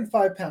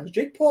 205 pounds.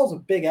 Jake Paul's a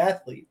big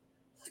athlete.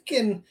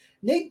 Fucking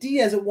Nate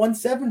Diaz at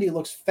 170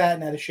 looks fat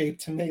and out of shape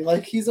to me.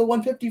 He's a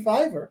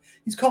 155er.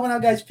 He's calling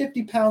out guys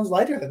 50 pounds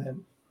lighter than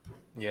him.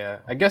 Yeah,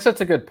 I guess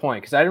that's a good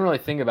point because I didn't really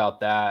think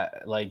about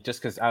that.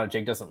 Just because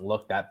Jake doesn't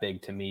look that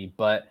big to me,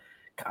 but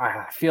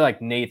I feel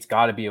like Nate's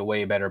got to be a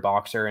way better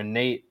boxer, and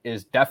Nate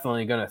is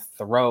definitely going to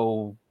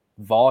throw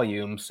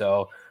volume.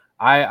 So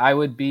I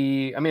would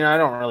be. I mean, I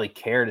don't really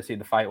care to see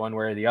the fight one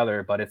way or the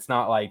other, but it's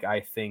not like I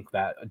think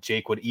that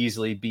Jake would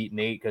easily beat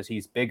Nate because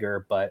he's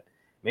bigger. But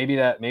maybe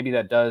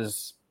that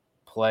does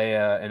play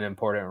an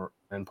important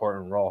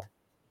role.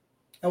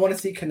 I want to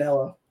see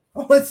Canelo.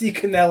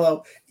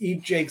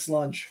 Eat Jake's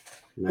lunch.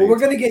 Nice. But we're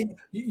gonna get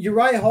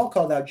Uriah Hall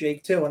called out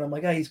Jake too, and I'm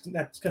like, he's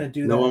not gonna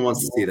do that. No one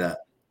wants to see that.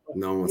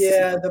 No one wants to see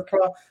that.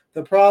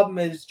 The problem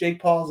is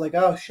Jake Paul's like,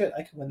 oh shit,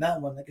 I can win that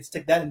one. I can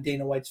stick that in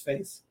Dana White's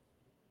face.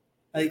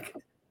 I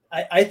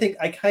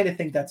kind of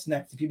think that's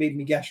next. If you made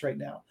me guess right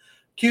now,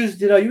 Q's,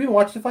 did you even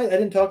watch the fight? I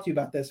didn't talk to you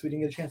about this. We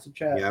didn't get a chance to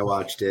chat. Yeah, I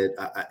watched it.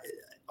 I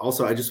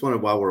just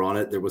wanted, while we're on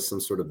it, there was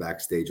some sort of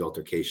backstage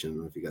altercation. I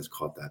don't know if you guys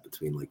caught that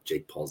betwing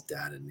Jake Paul's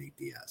dad and Nate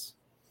Diaz.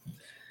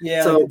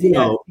 Yeah, so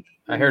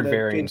I heard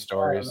varying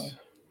stories.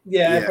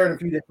 Yeah, I've heard a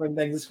few different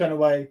things. It's kind of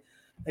why,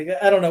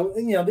 I don't know.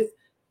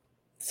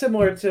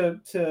 Similar to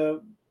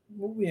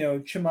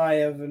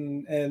Chimaev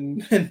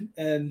and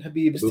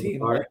Khabib's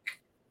team,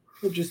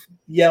 they're just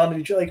yelling at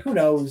each other. Who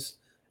knows?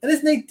 And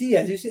it's Nate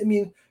Diaz.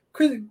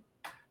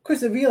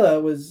 Chris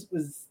Avila was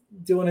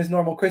doing his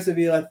normal Chris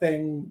Avila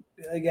thing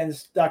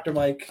against Dr.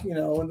 Mike,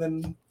 and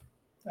then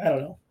I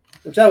don't know.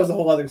 Which that was a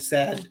whole other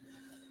sad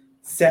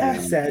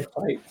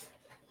fight.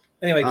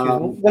 Anyway,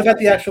 what about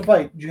the actual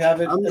fight? Did you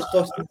have it as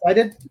close to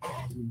decided?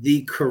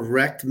 The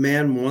correct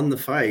man won the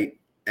fight,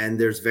 and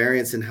there's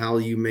variance in how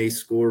you may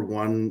score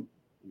one,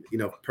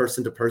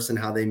 person to person,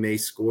 how they may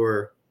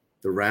score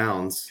the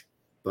rounds,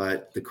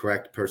 but the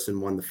correct person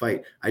won the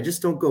fight. I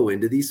just don't go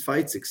into these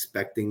fights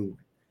expecting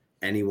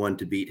anyone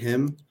to beat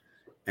him.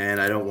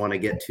 And I don't want to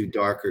get too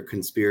dark or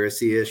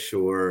conspiracy-ish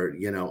or,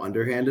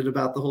 underhanded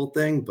about the whole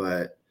thing,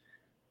 but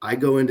I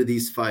go into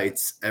these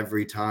fights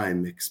every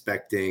time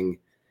expecting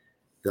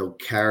they'll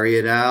carry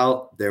it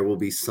out. There will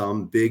be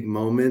some big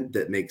moment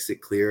that makes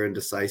it clear and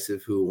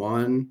decisive who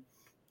won.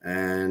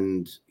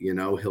 And,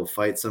 he'll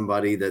fight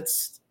somebody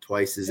that's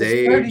twice his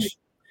age.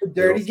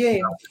 Dirty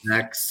game.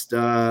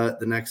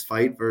 The next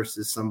fight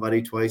versus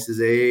somebody twice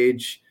his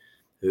age.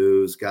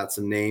 who's got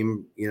some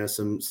name,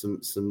 some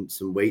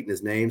weight in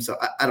his name. So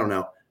I don't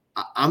know.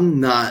 I'm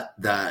not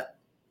that,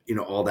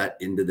 all that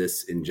into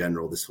this in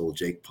general, this whole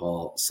Jake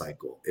Paul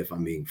cycle, if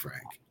I'm being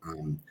frank.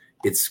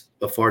 It's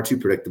far too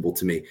predictable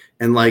to me.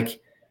 And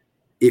like,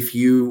 if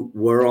you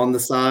were on the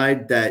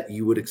side that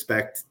you would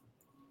expect,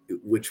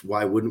 which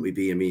why wouldn't we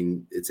be? I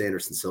mean, it's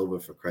Anderson Silva,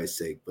 for Christ's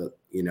sake, but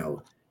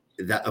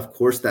that, of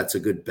course, that's a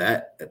good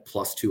bet at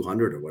plus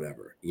 200 or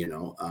whatever,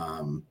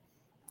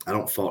 I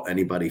don't fault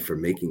anybody for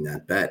making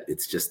that bet.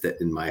 It's just that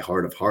in my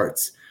heart of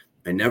hearts,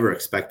 I never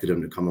expected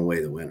him to come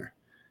away the winner.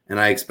 And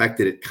I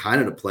expected it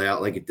kind of to play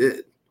out like it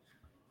did.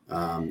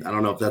 I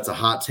don't know if that's a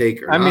hot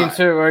take or not. I mean,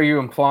 so are you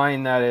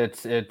implying that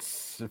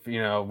it's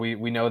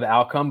we know the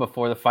outcome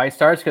before the fight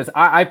starts? Because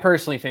I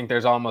personally think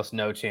there's almost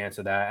no chance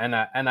of that.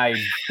 And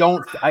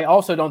I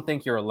also don't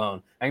think you're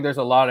alone. I think there's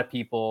a lot of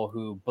people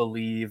who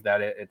believe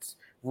that it's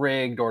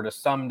rigged or to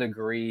some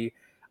degree.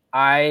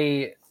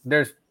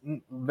 There's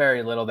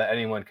very little that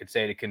anyone could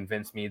say to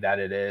convince me that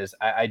it is.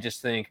 I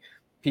just think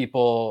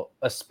people,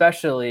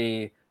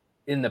 especially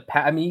in the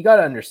past, I mean, you got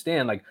to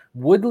understand, like,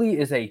 Woodley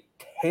is a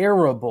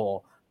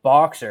terrible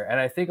boxer, and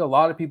I think a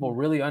lot of people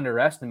really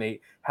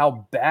underestimate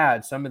how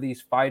bad some of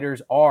these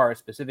fighters are,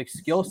 specific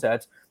skill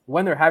sets,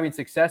 when they're having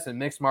success in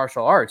mixed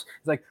martial arts.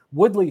 It's like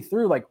Woodley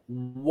threw like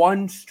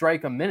 1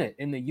 strike a minute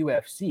in the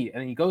UFC,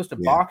 and he goes to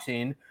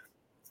boxing.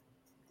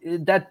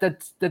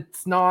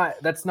 That's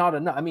not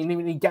enough. I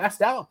mean, he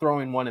gassed out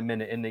throwing 1 a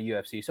minute in the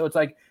UFC. So it's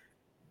like,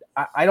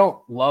 I don't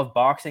love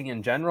boxing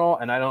in general,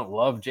 and I don't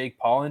love Jake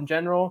Paul in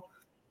general.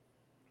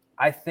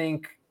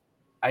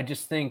 I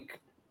just think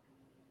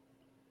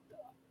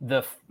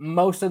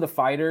most of the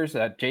fighters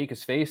that Jake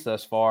has faced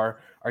thus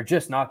far are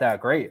just not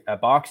that great at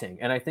boxing.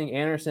 And I think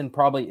Anderson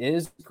probably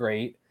is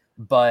great,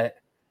 but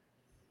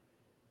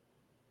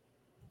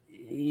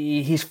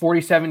he's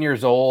 47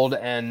 years old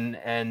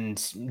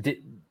and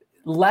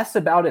less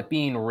about it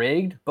being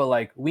rigged, but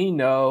like, we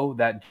know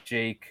that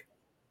Jake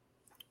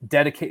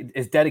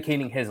is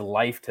dedicating his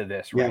life to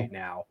this right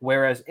now.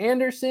 Whereas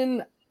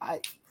Anderson,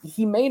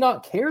 he may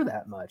not care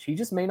that much. He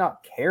just may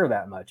not care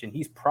that much. And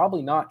he's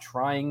probably not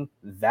trying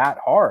that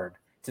hard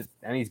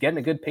and he's getting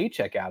a good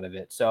paycheck out of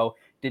it. So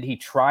did he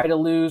try to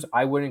lose?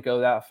 I wouldn't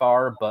go that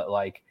far, but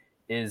like,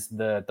 is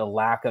the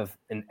lack of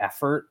an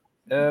effort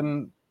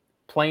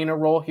playing a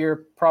role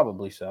here?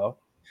 Probably so.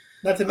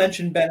 Not to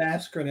mention Ben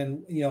Askren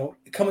and,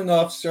 coming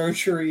off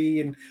surgery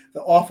and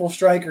the awful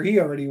striker he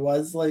already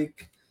was.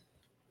 Like,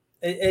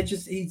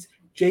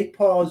 Jake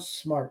Paul is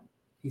smart.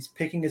 He's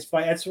picking his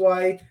fight. That's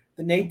why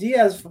the Nate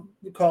Diaz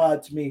call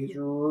out to me is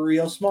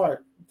real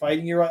smart.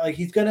 Fighting your like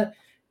he's gonna.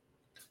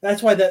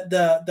 That's why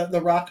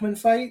the Rockman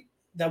fight,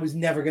 that was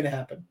never gonna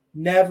happen.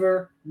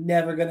 Never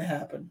gonna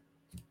happen.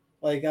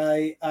 Like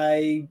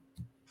I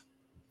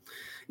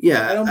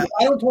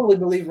don't totally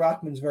believe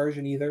Rockman's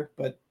version either,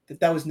 but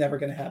that was never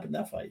gonna happen,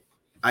 that fight.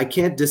 I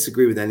can't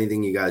disagree with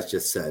anything you guys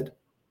just said.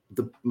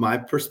 My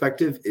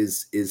perspective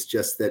is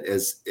just that,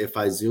 as if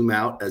I zoom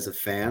out as a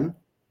fan,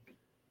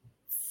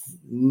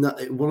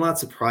 it will not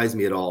surprise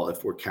me at all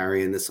if we're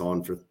carrying this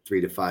on for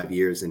 3 to 5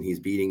 years and he's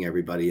beating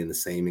everybody in the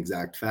same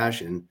exact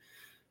fashion,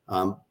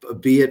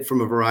 be it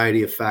from a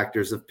variety of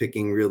factors of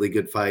picking really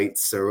good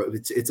fights, or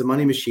it's a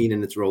money machine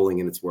and it's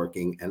rolling and it's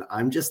working. And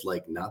I'm just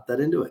like not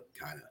that into it,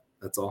 kind of.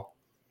 That's all.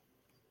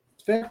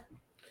 It's fair.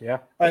 Yeah.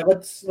 All right.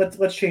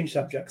 Let's change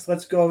subjects.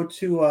 Let's go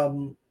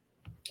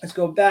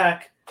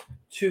back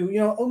to,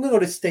 I'm going to go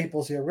to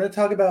staples here. We're going to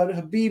talk about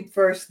Khabib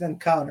first, then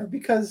Conor,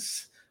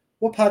 because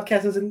what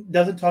podcast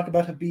doesn't talk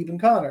about Khabib and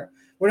Conor?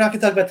 We're not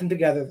going to talk about them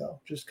together, though.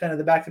 Just kind of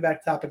the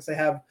back-to-back topics I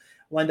have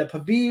lined up.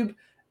 Khabib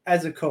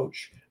as a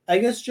coach. I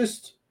guess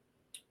just,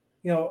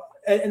 and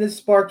it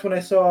sparked when I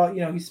saw, he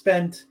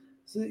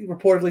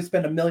reportedly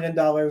spent $1 million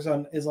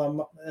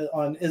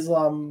on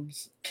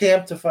Islam's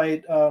camp to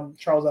fight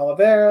Charles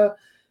Oliveira.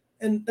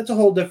 And that's a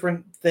whole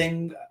different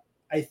thing,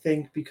 I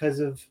think, because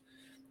of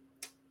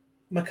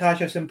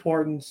Makhachev's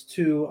importance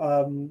to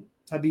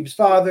Khabib's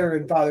father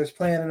and father's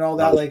plan and all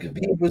that. Like,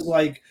 Khabib was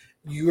like,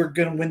 you're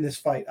going to win this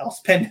fight. I'll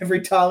spend every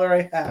dollar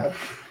I have.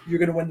 You're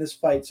going to win this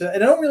fight. So,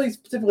 and I don't really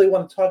specifically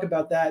want to talk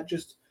about that,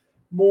 just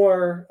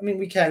more, I mean,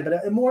 we can,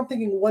 but I'm more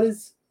thinking,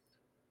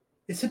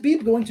 is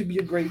Khabib going to be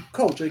a great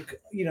coach? Like,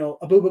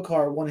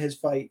 Abubakar won his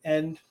fight.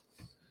 And,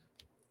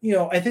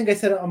 I think I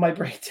said it on my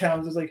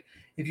breakdowns. It was like,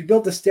 if you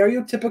built a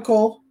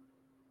stereotypical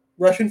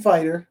Russian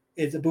fighter,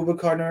 it's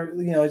Abubakar,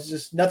 it's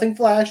just nothing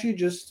flashy,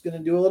 just going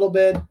to do a little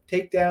bit,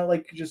 take down,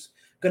 like, just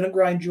going to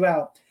grind you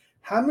out.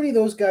 How many of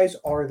those guys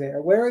are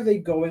there? Where are they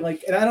going?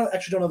 Like, and I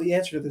don't know the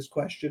answer to this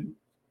question.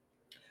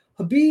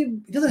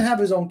 Khabib doesn't have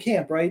his own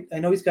camp, right? I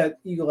know he's got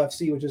Eagle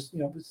FC, which is,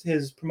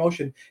 his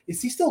promotion.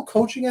 Is he still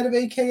coaching out of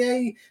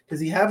AKA? Does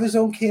he have his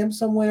own camp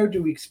somewhere?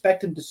 Do we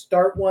expect him to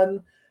start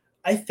one?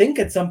 I think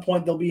at some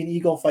point there'll be an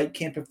Eagle fight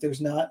camp if there's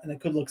not, and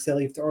it could look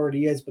silly if there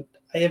already is, but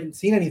I haven't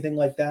seen anything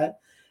like that.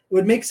 It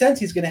would make sense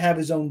he's going to have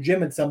his own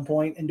gym at some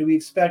point, and do we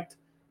expect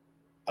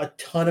a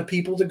ton of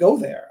people to go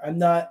there?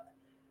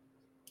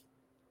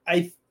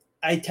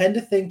 I tend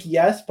to think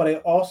yes, but I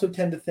also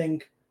tend to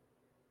think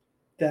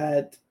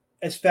that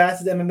as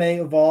fast as MMA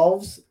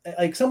evolves,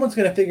 like someone's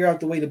going to figure out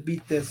the way to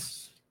beat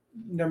this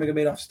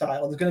Nurmagomedov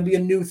style. There's going to be a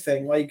new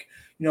thing. Like,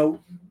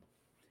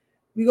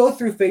 we go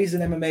through phases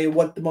in MMA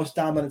what the most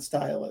dominant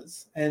style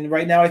is. And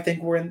right now I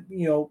think we're in,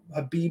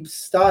 Khabib's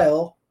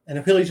style,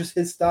 and really just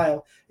his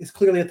style, is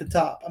clearly at the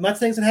top. I'm not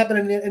saying it's going to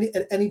happen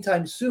at any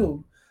time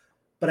soon,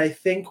 but I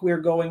think we're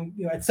going,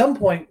 at some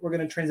point we're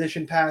going to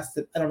transition past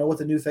it. I don't know what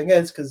the new thing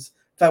is, because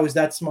if I was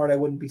that smart, I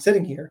wouldn't be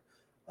sitting here.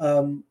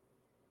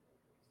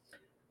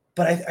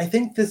 But I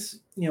think this,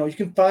 you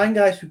can find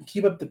guys who can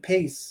keep up the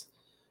pace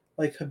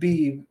like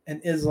Khabib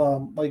and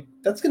Islam. Like,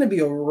 that's going to be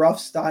a rough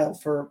style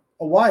for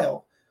a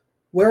while.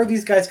 Where are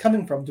these guys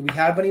coming from? Do we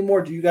have any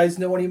more? Do you guys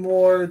know any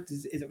more?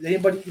 Is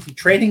he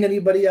training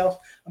anybody else?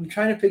 I'm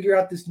trying to figure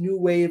out this new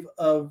wave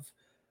of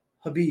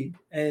Khabib,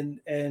 and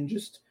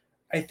just,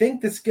 I think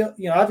the skill,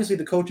 obviously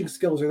the coaching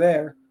skills are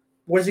there.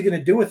 What is he going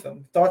to do with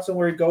them? Thoughts on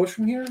where he goes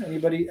from here?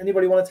 Anybody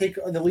want to take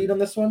the lead on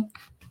this one?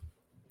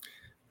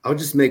 I would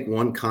just make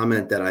one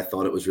comment that I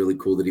thought it was really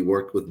cool that he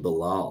worked with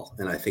Belal,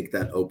 and I think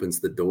that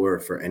opens the door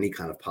for any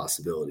kind of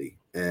possibility.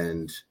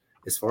 And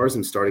as far as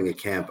him starting a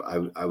camp,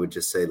 I would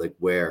just say, like,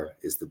 where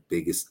is the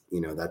biggest,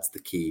 that's the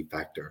key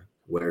factor.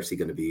 Where is he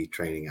going to be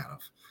training out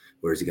of?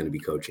 Where is he going to be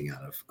coaching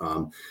out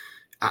of?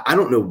 I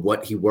don't know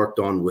what he worked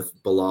on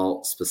with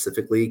Belal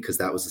specifically, because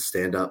that was a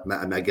stand-up.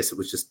 I guess it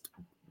was just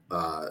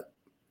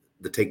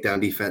the takedown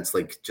defense,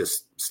 like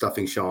just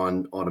stuffing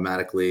Sean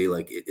automatically.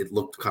 Like it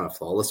looked kind of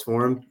flawless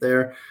for him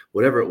there.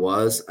 Whatever it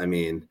was, I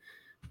mean,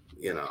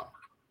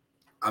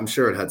 I'm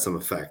sure it had some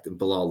effect. And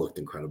Belal looked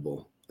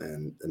incredible.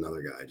 And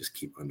another guy I just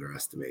keep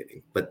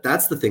underestimating. But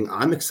that's the thing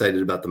I'm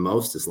excited about the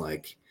most is,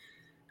 like,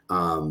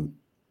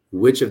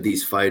 which of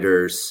these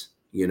fighters,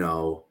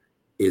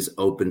 is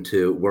open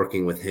to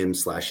working with him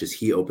 / is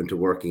he open to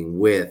working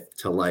with,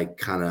 to like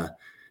kind of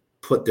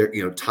put their,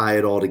 tie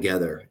it all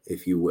together,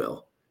 if you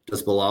will.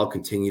 Does Belal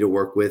continue to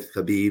work with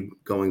Khabib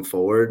going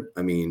forward?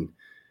 I mean,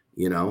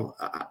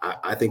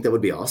 I think that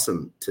would be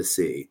awesome to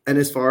see. And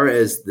as far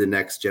as the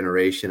next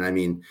generation, I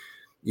mean,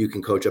 you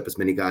can coach up as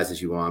many guys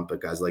as you want, but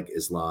guys like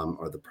Islam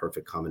are the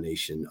perfect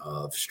combination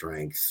of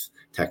strength,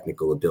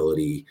 technical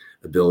ability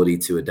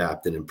to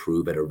adapt and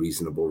improve at a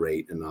reasonable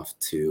rate enough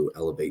to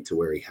elevate to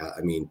where he I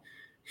mean,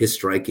 his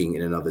striking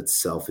in and of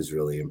itself is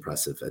really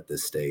impressive at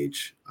this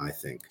stage, I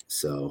think.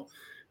 So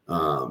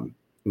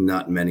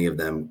not many of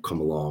them come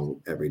along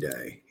every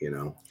day,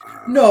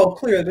 No,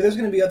 clearly, but there's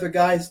going to be other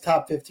guys,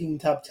 top 15,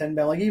 top 10,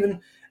 like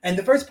even, and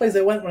the first place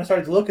I went when I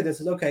started to look at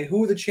this is, okay,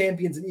 who are the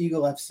champions in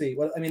Eagle FC?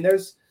 Well, I mean,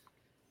 there's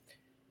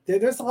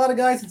a lot of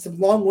guys and some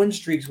long win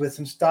streaks with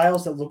some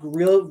styles that look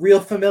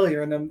real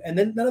familiar in them. And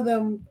then none of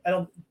them,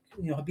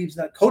 Habib's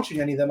not coaching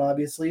any of them,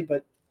 obviously,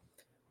 but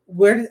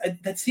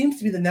that seems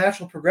to be the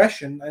natural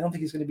progression. I don't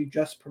think he's going to be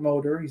just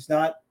promoter. He's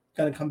not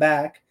going to come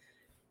back.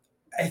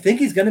 I think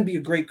he's going to be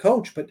a great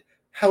coach, but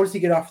how does he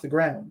get off the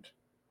ground?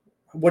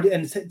 And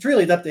it's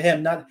really up to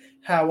him, not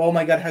how, oh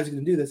my God, how's he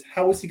going to do this?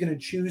 How is he going to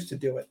choose to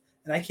do it?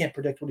 And I can't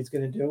predict what he's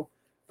going to do.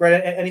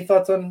 Brett, any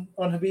thoughts on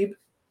Khabib?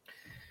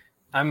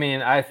 I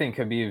mean, I think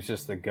Khabib's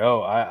just the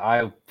GOAT.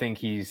 I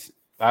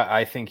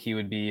think he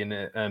would be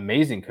an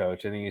amazing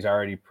coach. I think he's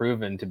already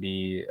proven to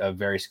be a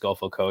very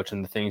skillful coach,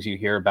 and the things you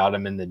hear about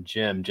him in the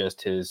gym,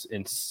 just his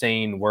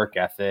insane work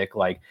ethic.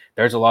 Like,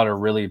 there's a lot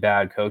of really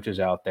bad coaches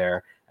out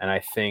there, and I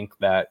think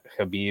that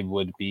Khabib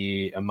would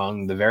be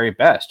among the very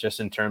best, just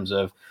in terms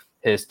of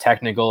his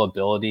technical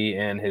ability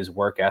and his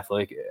work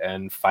ethic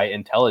and fight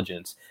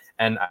intelligence.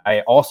 And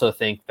I also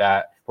think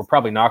that we're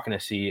probably not going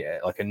to see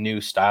like a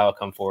new style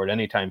come forward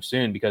anytime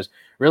soon, because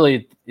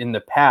really in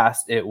the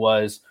past it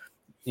was,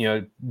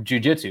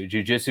 jiu-jitsu.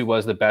 Jiu-jitsu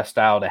was the best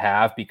style to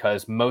have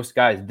because most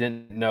guys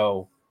didn't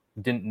know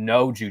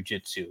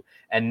jiu-jitsu.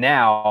 And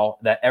now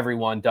that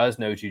everyone does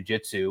know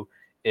jiu-jitsu,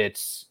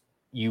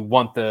 you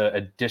want the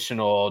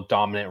additional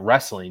dominant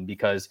wrestling,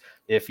 because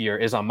if you're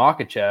Islam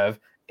Makhachev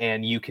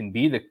and you can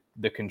be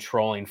the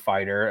controlling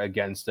fighter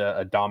against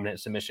a dominant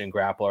submission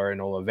grappler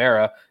in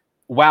Oliveira,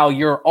 while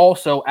you're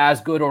also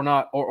as good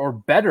or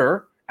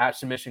better at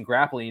submission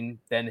grappling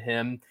than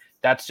him,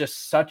 that's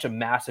just such a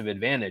massive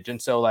advantage. And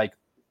so, like,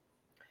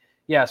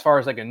 yeah, as far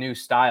as like a new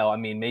style, I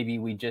mean, maybe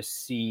we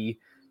just see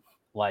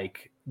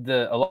like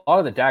a lot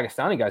of the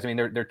Dagestani guys. I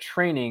mean, they're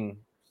training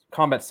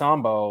combat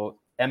sambo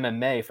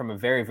MMA from a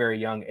very, very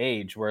young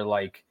age, where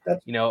like,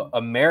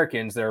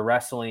 Americans, they're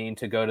wrestling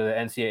to go to the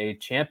NCAA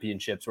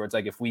championships, where it's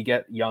like, if we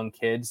get young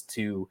kids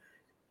to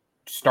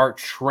start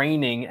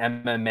training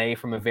MMA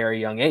from a very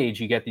young age,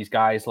 you get these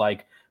guys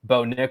like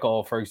Bo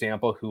Nickel, for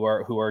example, who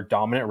are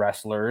dominant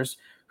wrestlers,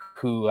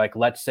 who, like,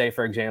 let's say,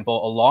 for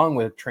example, along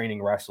with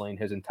training wrestling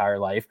his entire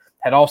life,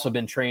 had also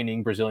been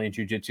training Brazilian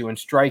Jiu-Jitsu and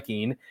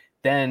striking.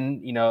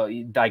 Then,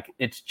 like,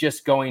 it's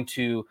just going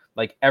to,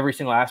 like, every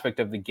single aspect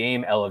of the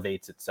game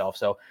elevates itself.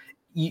 So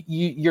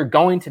you're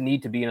going to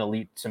need to be an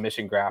elite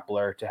submission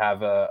grappler to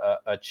have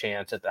a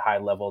chance at the high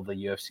level of the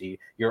UFC.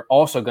 You're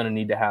also going to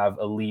need to have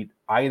elite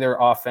either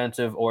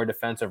offensive or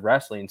defensive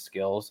wrestling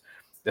skills.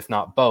 if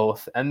not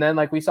both. And then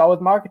like we saw with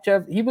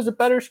Makhachev, he was a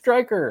better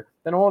striker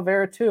than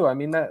Oliveira too. I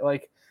mean, that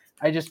like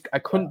I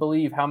couldn't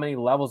believe how many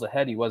levels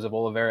ahead he was of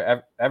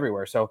Oliveira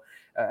everywhere. So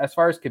as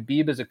far as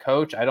Khabib as a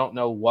coach, I don't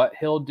know what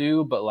he'll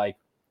do, but like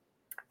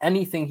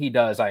anything he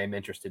does, I am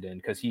interested in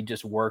because he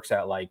just works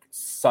at like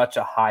such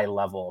a high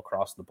level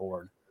across the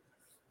board.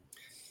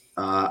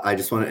 I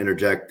just want to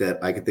interject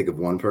that I can think of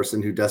one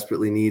person who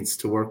desperately needs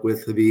to work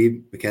with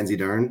Khabib, Mackenzie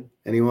Dern.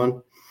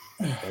 Anyone?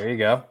 There you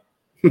go.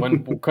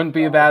 Couldn't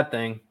be a bad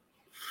thing.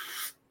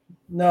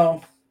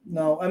 No.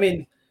 I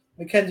mean,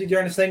 Mackenzie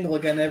Dern is single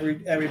again.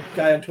 Every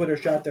guy on Twitter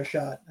shot their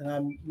shot, and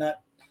I'm not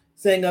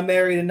saying I'm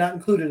married and not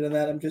included in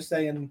that. I'm just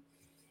saying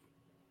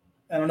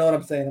I don't know what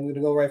I'm saying. I'm going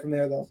to go right from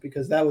there though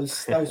because that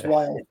was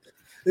wild.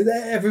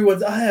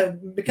 Everyone's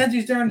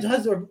Mackenzie Dern's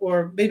husband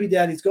or baby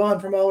daddy's gone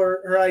from all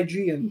her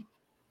IG, and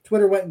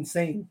Twitter went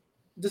insane,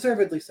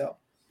 deservedly so.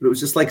 But it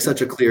was just like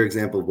such a clear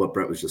example of what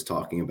Brett was just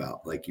talking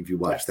about. Like if you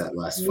watch that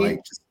last fight,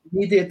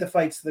 he did the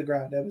fights to the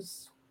ground. That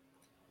was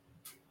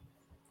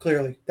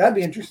clearly that'd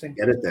be interesting.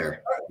 Get it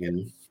there.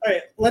 All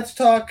right, let's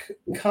talk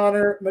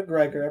Conor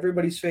McGregor,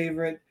 everybody's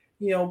favorite.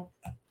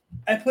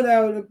 I put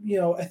out.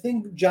 I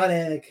think John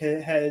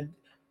Anik had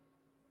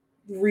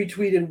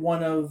retweeted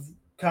one of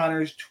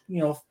Conor's,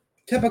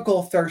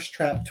 typical thirst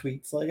trap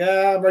tweets, like,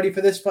 I'm ready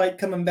for this fight,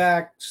 coming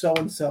back, so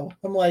and so.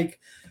 I'm like,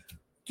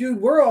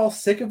 dude, we're all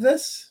sick of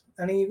this.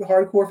 Any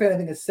hardcore fan, I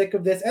think, is sick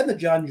of this, and the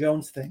John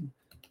Jones thing.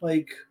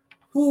 Like,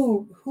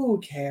 who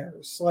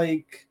cares?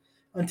 Like,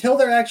 until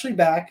they're actually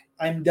back,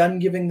 I'm done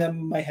giving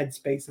them my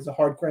headspace as a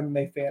hardcore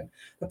MMA fan.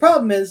 The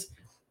problem is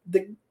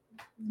the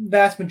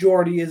vast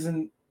majority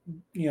isn't,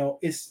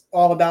 is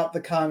all about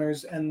the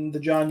Conors and the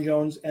John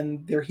Jones,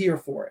 and they're here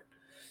for it.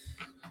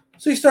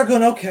 So you start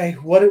going, okay,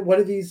 what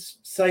are these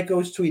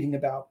psychos tweeting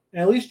about?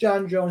 And at least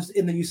John Jones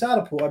in the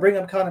USADA pool. I bring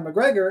up Conor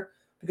McGregor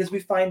because we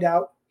find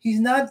out he's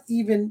not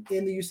even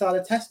in the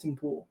USADA testing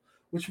pool,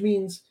 which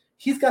means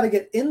he's got to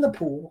get in the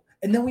pool,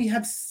 and then we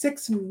have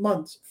 6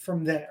 months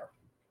from there.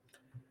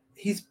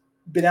 He's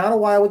been out a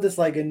while with this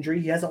leg injury.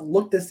 He hasn't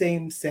looked the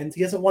same since.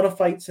 He hasn't won a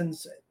fight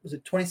since, was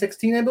it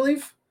 2016, I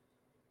believe?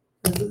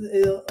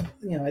 It's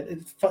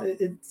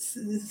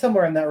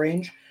somewhere in that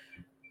range.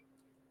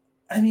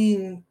 I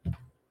mean,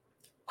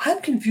 I'm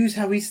confused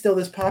how he's still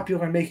this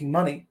popular and making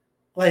money.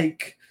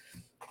 Like,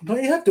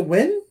 don't you have to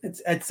win?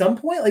 It's at some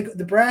point. Like,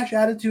 the brash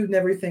attitude and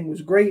everything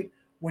was great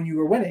when you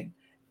were winning,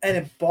 and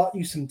it bought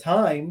you some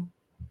time.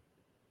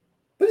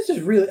 But it's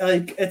just really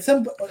like at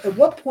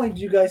what point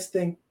do you guys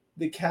think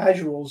the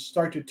casuals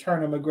start to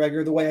turn on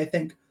McGregor the way I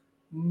think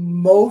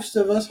most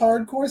of us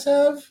hardcores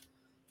have?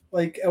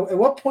 Like, at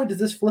what point does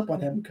this flip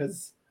on him?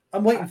 Because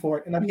I'm waiting for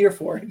it and I'm here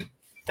for it.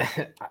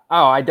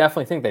 Oh, I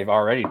definitely think they've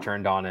already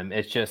turned on him.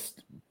 It's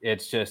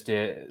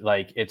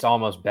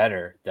almost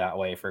better that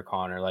way for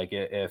Conor. Like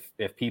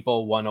if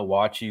people want to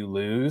watch you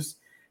lose,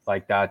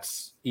 like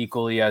that's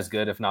equally as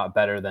good, if not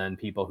better than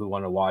people who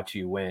want to watch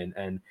you win.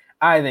 And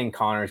I think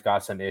Conor's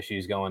got some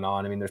issues going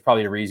on. I mean, there's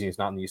probably a reason he's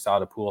not in the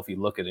USADA pool. If you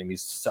look at him,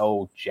 he's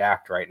so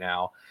jacked right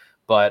now.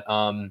 But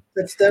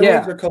that's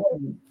steroids or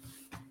cocaine.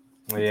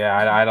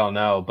 Yeah, I don't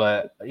know,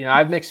 but I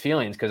have mixed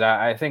feelings because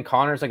I think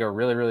Conor's like a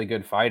really, really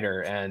good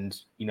fighter, and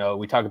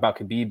we talk about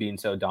Khabib being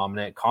so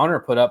dominant.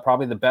 Conor put up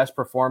probably the best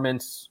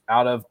performance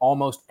out of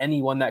almost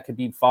anyone that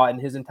Khabib fought in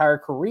his entire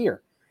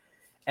career,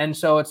 and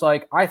so it's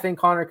like I think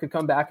Conor could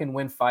come back and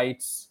win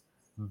fights,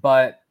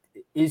 but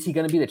is he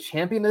going to be the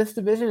champion of this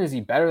division? Is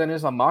he better than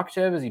Islam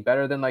Makhachev? Is he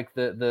better than like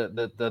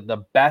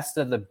the best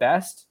of the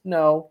best?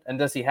 No, and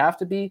does he have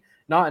to be?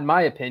 Not in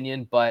my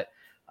opinion, but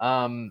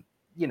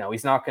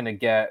he's not going to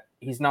get.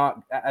 He's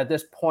not at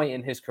this point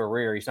in his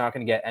career. He's not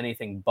going to get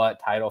anything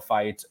but title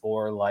fights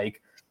or like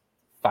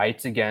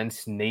fights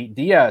against Nate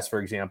Diaz,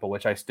 for example,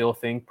 which I still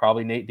think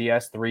probably Nate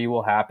Diaz 3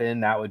 will happen.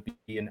 That would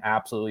be an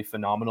absolutely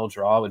phenomenal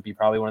draw. It would be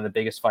probably one of the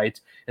biggest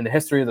fights in the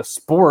history of the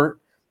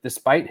sport,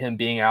 despite him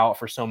being out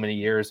for so many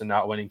years and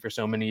not winning for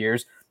so many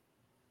years.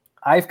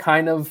 I've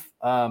kind of,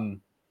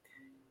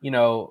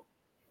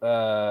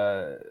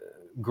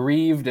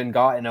 grieved and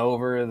gotten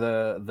over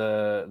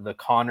the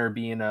Conor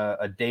being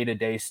a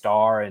day-to-day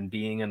star and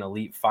being an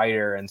elite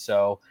fighter, and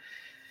so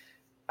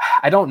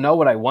I don't know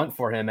what I want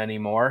for him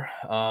anymore.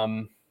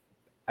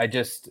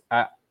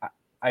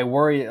 I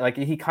worry, like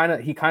he kind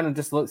of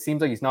just seems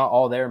like he's not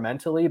all there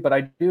mentally, but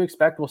I do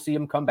expect we'll see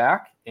him come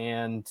back.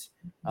 And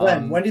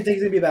when do you think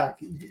he's gonna be back?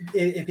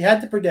 If you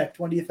had to predict,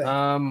 when do you think?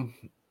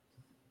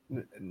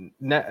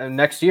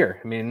 Next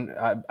year. I mean,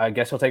 I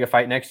guess he'll take a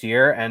fight next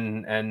year,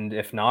 and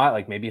if not,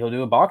 like maybe he'll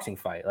do a boxing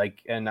fight.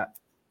 Like, and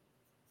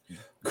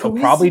he'll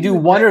probably do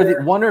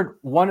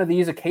one of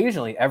these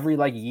occasionally every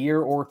like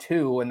year or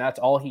two, and that's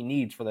all he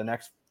needs for the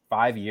next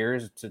 5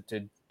 years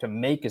to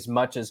make as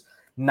much as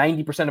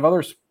 90% of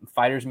other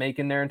fighters make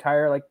in their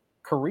entire like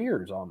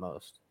careers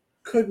almost.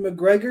 Could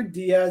McGregor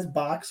Diaz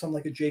box on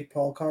like a Jake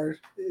Paul card?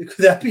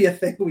 Could that be a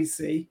thing we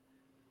see?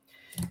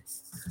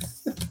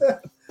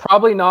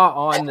 Probably not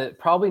on a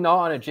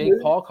Jake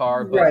Paul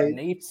card, but right.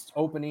 Nate's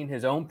opening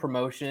his own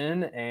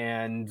promotion,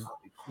 and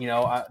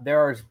there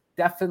are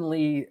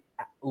definitely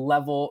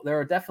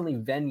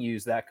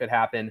venues that could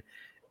happen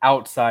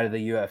outside of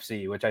the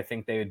UFC, which I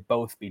think they would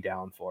both be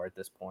down for at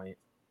this point.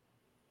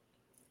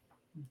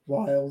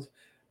 Wild.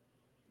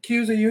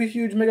 Q's, are you a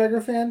huge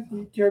McGregor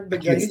fan? You're a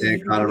big guy.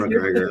 Conor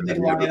McGregor. The big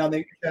lion on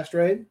the chest,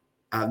 right?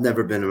 I've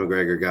never been a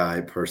McGregor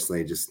guy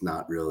personally, just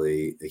not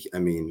really. I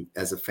mean,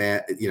 as a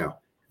fan,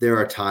 there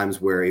are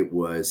times where it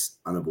was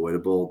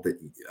unavoidable that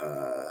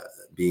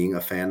being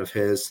a fan of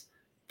his,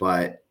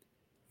 but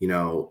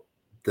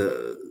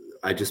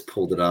I just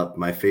pulled it up.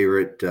 My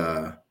favorite,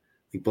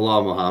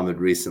 Bilal Muhammad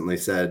recently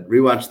said,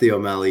 rewatch the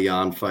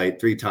O'Malley-Yan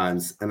fight 3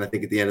 times, and I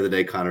think at the end of the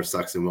day, Conor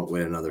sucks and won't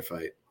win another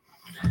fight.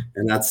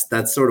 And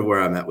that's sort of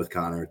where I'm at with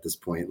Conor at this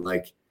point.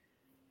 Like,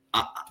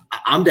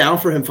 I'm down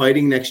for him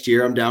fighting next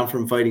year. I'm down for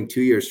him fighting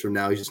 2 years from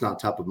now. He's just not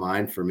top of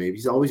mind for me.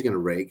 He's always going to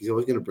rake. He's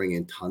always going to bring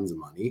in tons of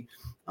money.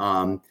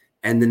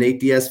 And the Nate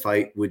Diaz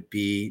fight would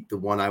be the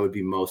one I would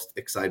be most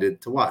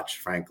excited to watch,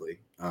 frankly.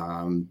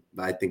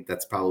 I think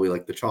that's probably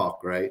like the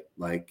chalk, right?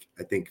 Like,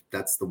 I think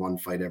that's the one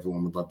fight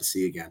everyone would love to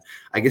see again.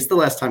 I guess the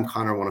last time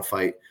Conor won a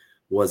fight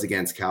was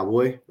against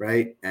Cowboy,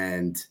 right?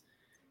 And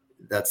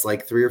that's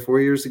like 3 or 4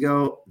 years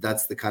ago.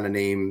 That's the kind of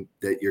name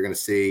that you're going to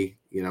see,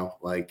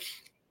 like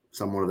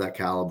someone of that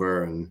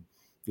caliber. And,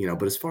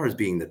 but as far as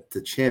being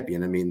the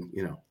champion, I mean,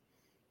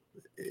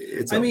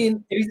 if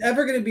he's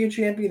ever going to be a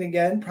champion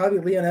again, probably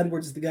Leon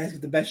Edwards is the guy who's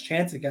got the best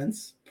chance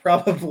against.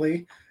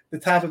 Probably the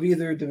top of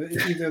either of the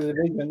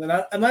division. And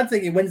I'm not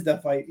saying he wins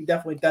that fight. He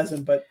definitely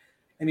doesn't. But,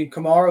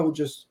 Kamaru will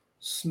just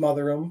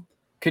smother him.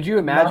 Could you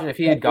imagine if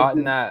he had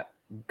gotten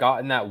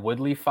that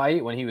Woodley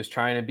fight when he was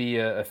trying to be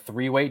a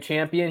 3-weight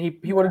champion?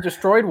 He would have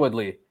destroyed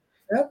Woodley.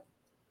 Yep.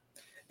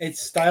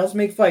 It's styles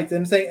make fights.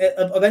 I'm saying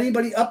of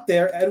anybody up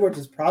there, Edwards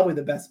is probably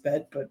the best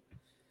bet, but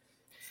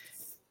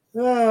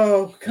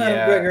Conor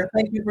McGregor,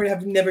 thank you for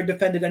having never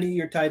defended any of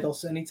your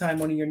titles. Anytime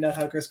one of your nut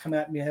huggers come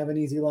at me, I have an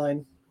easy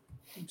line.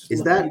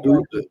 Is that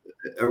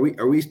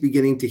are we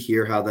beginning to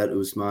hear how that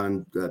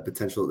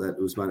potential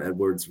Usman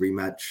Edwards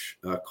rematch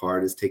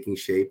card is taking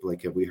shape?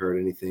 Like, have we heard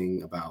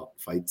anything about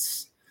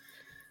fights?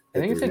 I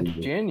think it's in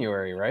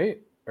January,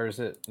 right? Or is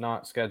it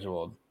not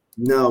scheduled?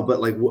 No, but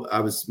like I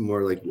was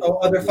more like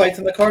other fights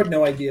on the card.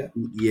 No idea.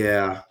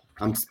 Yeah,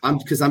 I'm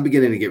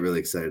beginning to get really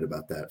excited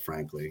about that.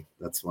 Frankly,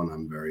 that's one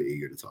I'm very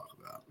eager to talk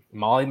about.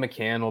 Molly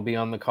McCann will be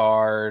on the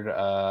card.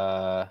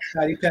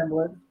 Patty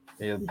Pimblett.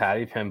 Yeah,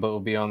 Patty Pimblett will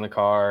be on the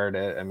card.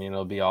 I mean,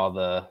 it'll be all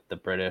the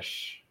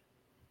British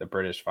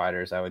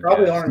fighters. I would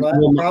probably guess.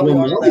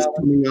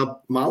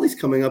 aren't. Molly's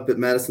coming up at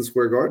Madison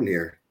Square Garden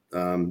here.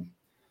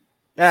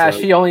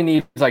 She only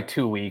needs like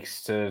 2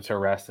 weeks to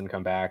rest and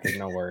come back.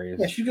 No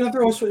worries. Yeah, she's gonna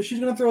throw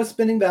a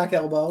spinning back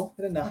elbow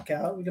and a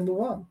knockout. We can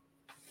move on.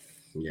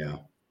 Yeah.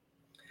 All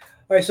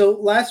right. So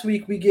last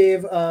week we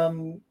gave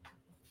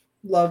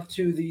love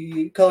to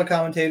the color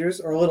commentators,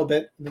 or a little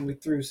bit, and then we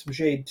threw some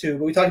shade too.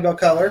 But we talked about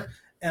color,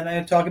 and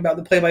I talked about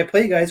the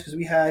play-by-play guys because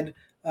we had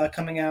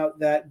coming out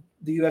that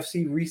the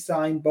UFC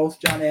re-signed both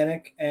John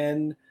Anik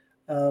and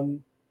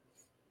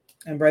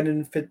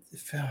Brendan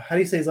how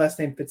do you say his last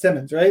name?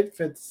 Fitzsimmons, right?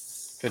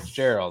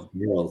 Fitzgerald.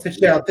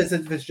 Fitzgerald.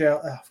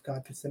 Oh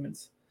God,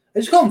 Fitzsimmons. I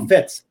just call him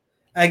Fitz.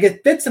 I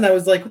get Fitz, and I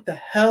was like, "What the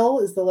hell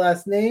is the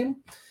last name?"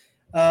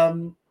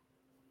 I'm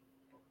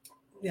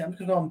just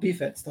gonna call him B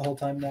Fitz the whole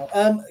time now.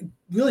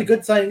 Really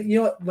good signing.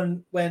 You know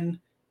what? When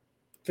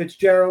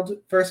Fitzgerald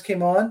first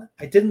came on,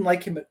 I didn't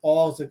like him at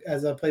all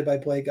as a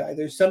play-by-play guy.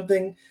 There's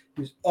something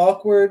he was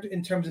awkward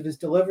in terms of his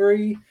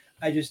delivery.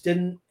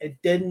 It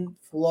didn't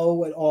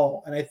flow at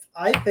all. And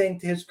I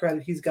think to his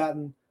credit, he's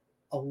gotten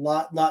a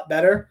lot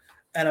better.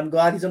 And I'm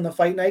glad he's on the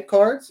Fight Night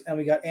cards. And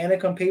we got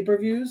Anik on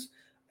pay-per-views.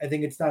 I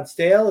think it's not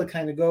stale. It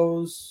kind of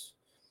goes.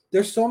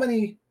 There are so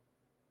many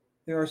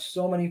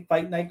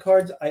Fight Night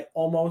cards. I'd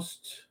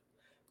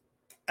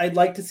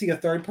like to see a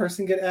third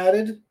person get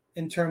added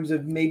in terms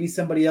of maybe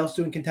somebody else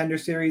doing Contender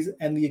Series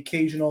and the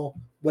occasional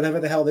whatever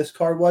the hell this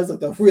card was,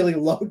 like the really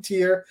low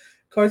tier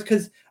cards.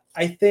 Because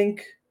I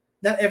think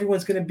not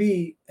everyone's going to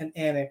be an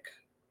Anik.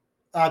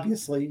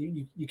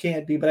 Obviously, you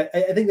can't be, but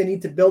I think they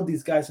need to build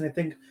these guys, and I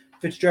think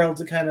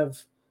Fitzgerald's a kind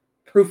of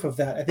proof of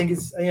that. I think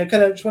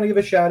kind of just want to give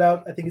a shout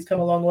out. I think he's come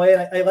a long way,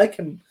 and I like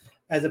him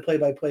as a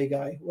play-by-play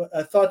guy.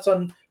 Thoughts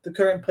on the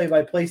current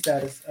play-by-play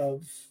status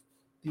of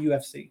the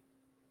UFC?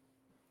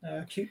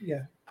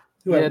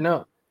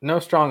 Whoever. No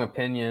strong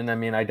opinion. I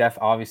mean,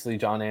 obviously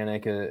John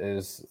Anik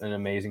is an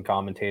amazing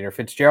commentator.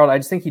 Fitzgerald, I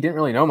just think he didn't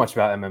really know much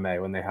about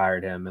MMA when they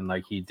hired him, and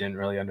like he didn't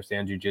really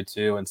understand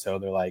jiu-jitsu, and so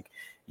they're like,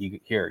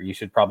 you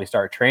should probably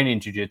start training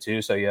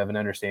jiu-jitsu so you have an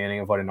understanding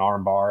of what an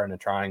arm bar and a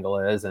triangle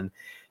is, and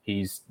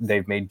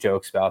they've made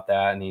jokes about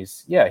that, and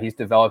he's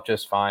developed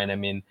just fine. I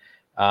mean,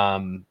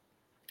 I'm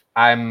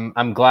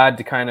glad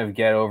to kind of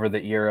get over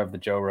the era of the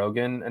Joe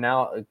Rogan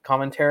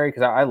commentary,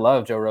 because I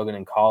love Joe Rogan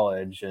in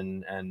college,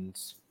 and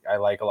I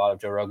like a lot of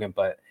Joe Rogan,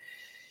 but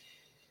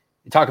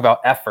you talk about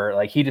effort,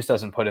 like he just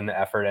doesn't put in the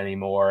effort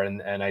anymore.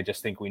 And I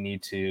just think we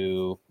need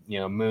to,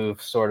 move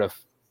sort of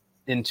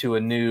into a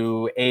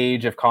new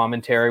age of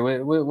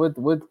commentary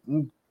with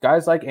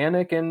guys like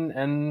Anik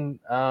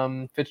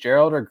and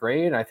Fitzgerald are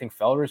great, and I think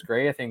Felder's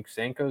great. I think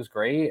Sanko's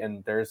great,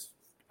 and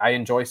I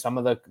enjoy some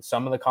of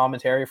the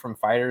commentary from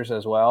fighters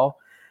as well.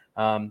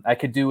 I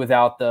could do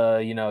without the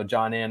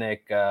John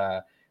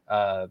Anik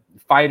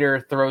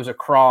fighter throws a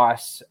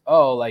cross.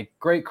 Oh, like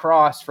great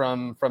cross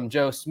from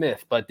Joe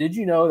Smith. But did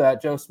you know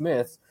that Joe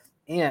Smith's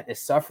aunt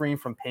is suffering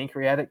from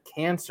pancreatic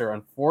cancer?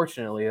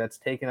 Unfortunately, that's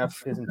taken up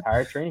his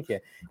entire training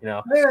camp.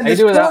 Man, I could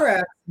do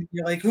without.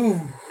 You're like, ooh.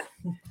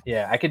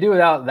 Yeah, I could do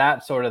without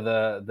that sort of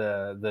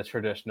the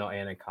traditional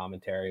Anik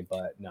commentary,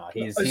 but no,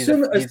 he's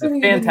a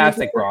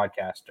fantastic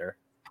broadcaster.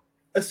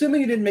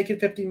 Assuming you didn't make it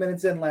 15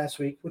 minutes in last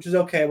week, which is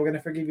okay, we're going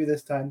to forgive you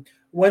this time.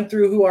 Went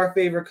through who our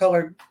favorite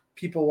color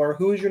people were.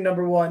 Who is your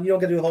number one? You don't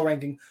get to do a whole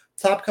ranking.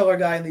 Top color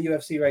guy in the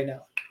UFC right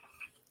now.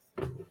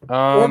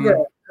 Or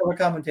girl, color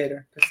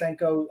commentator. Because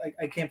Sanko,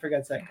 I can't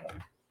forget Sanko.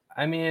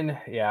 I mean,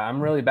 yeah,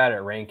 I'm really bad at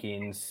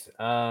rankings.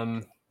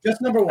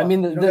 Just number one. I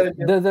mean,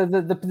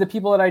 the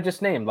people that I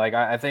just named, like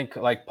I think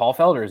like Paul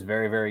Felder is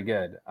very, very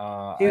good.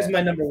 He's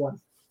my number one.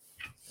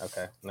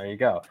 Okay, there you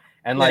go.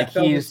 And yeah,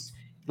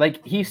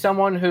 he's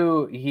someone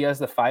who he has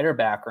the fighter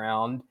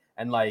background,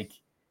 and like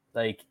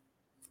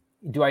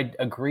do I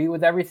agree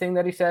with everything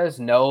that he says?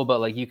 No, but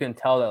like you can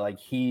tell that like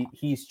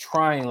he's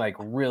trying like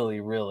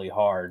really, really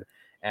hard,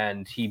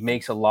 and he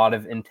makes a lot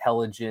of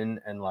intelligent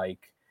and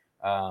like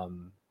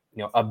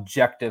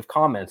objective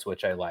comments,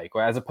 which I like.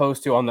 As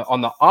opposed to on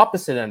the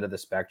opposite end of the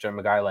spectrum,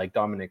 a guy like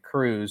Dominic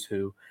Cruz,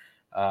 who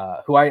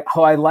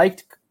I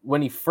liked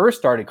when he first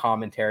started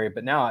commentary,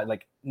 but now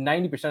like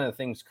 90% of the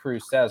things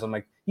Cruz says, I'm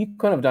like, you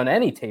couldn't have done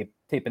any tape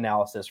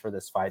analysis for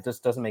this fight. This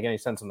doesn't make any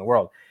sense in the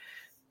world.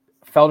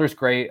 Felder's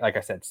great, like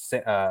I said.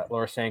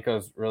 Laura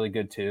Sanko's really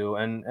good too,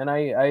 and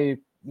I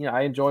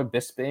enjoy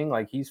Bisping.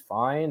 Like he's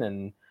fine,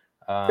 and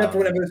except for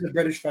whenever he was a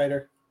British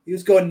fighter, he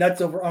was going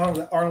nuts over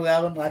Arnold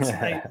Allen last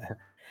night.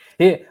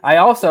 I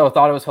also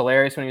thought it was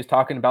hilarious when he was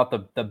talking about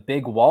the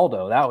big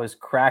Waldo. That was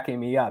cracking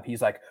me up.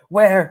 He's like,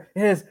 "Where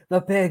is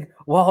the big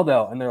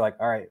Waldo?" And they're like,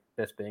 "All right,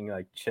 Bisping,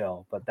 like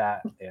chill." But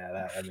that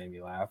made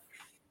me laugh.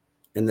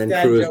 And then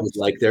Cruz was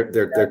like,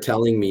 they're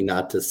telling me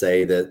not to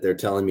say that. They're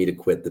telling me to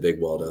quit the big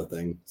Waldo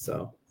thing.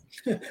 So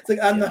it's like,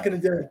 I'm not going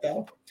to do it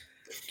though.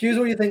 Hughes,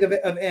 what do you think of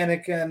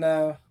Anik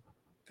and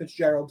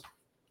Fitzgerald?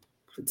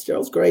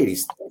 Fitzgerald's great.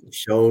 He's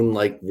shown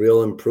like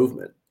real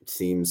improvement. It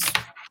seems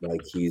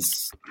like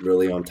he's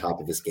really on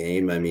top of his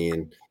game. I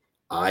mean,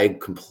 I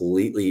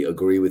completely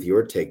agree with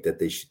your take that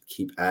they should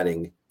keep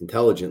adding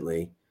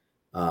intelligently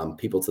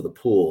people to the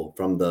pool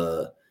from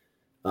the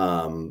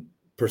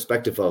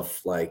perspective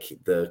of like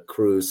the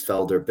Cruz,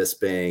 Felder,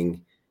 Bisping.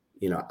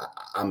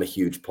 I'm a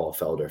huge Paul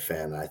Felder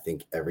fan. And I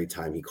think every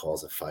time he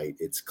calls a fight,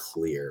 it's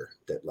clear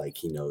that like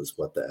he knows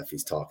what the F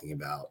he's talking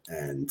about,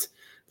 and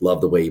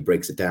love the way he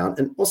breaks it down.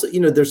 And also,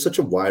 there's such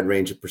a wide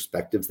range of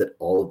perspectives that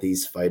all of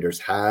these fighters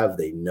have.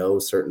 They know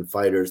certain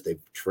fighters.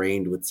 They've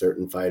trained with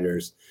certain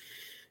fighters.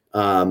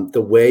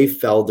 The way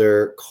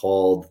Felder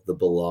called the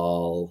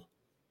Bilal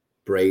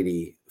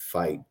Brady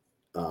fight,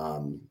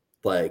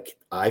 like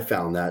I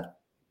found that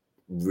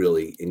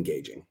really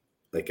engaging.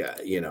 Like,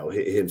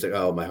 him's like,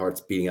 oh, my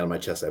heart's beating out of my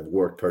chest. I've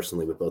worked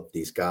personally with both of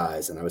these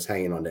guys, and I was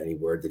hanging on to any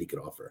word that he could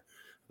offer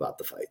about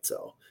the fight.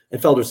 So, and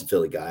Felder's a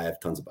Philly guy. I have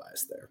tons of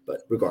bias there,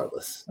 but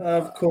regardless.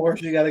 Of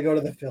course, you got to go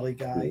to the Philly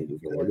guy. You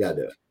got to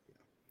do it.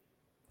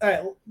 All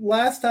right,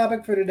 last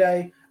topic for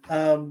today.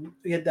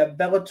 We had that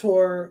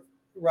Bellator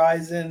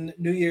RIZIN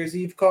New Year's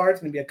Eve card.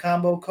 It's going to be a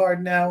combo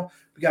card now.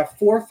 We got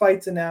 4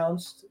 fights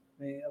announced.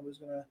 I was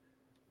going to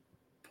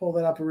pull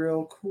that up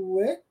real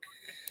quick.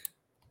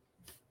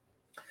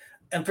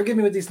 And forgive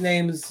me with these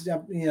names.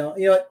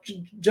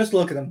 Just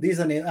look at them. These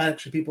are the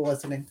actually people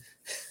listening.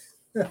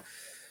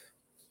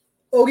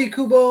 Ogi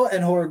Kubo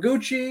and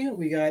Horiguchi.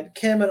 We got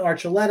Kim and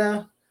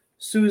Archuleta.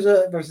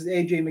 Souza versus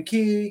AJ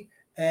McKee.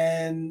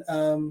 And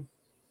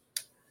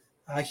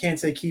I can't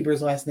say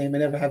Kieber's last name. I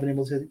never have been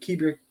able to say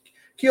Kieber.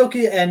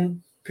 Kyoki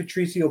and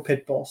Patricio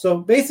Pitbull. So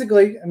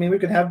basically, I mean, we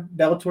could have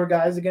Bellator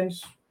guys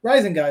against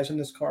RIZIN guys on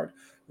this card.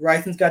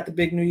 RIZIN's got the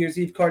big New Year's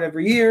Eve card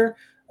every year.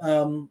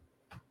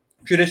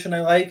 Tradition I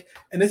like.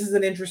 And this is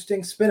an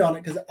interesting spin on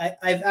it because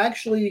I've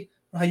actually,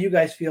 how you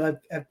guys feel,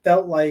 I've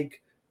felt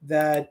like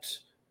that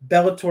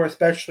Bellator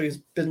especially has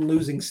been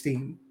losing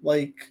steam.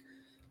 Like,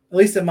 at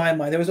least in my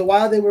mind. There was a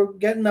while they were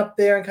getting up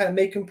there and kind of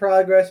making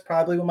progress,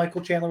 probably when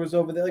Michael Chandler was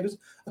over there. Like, it was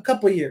a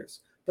couple of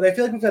years. But I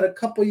feel like we've had a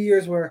couple of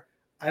years where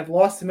I've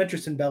lost some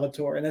interest in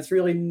Bellator, and that's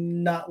really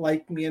not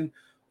like me. And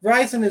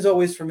RIZIN is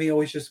always, for me,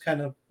 always just kind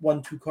of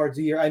 1-2 cards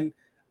a year.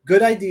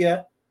 Good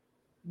idea.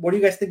 What do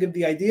you guys think of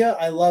the idea?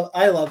 I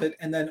love it.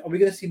 And then are we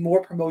going to see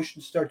more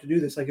promotions start to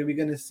do this? Like, are we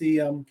going to see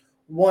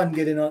one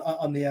get in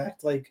on the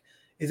act? Like,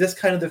 is this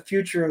kind of the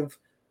future of,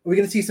 are we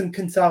going to see some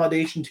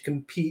consolidation to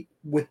compete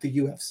with the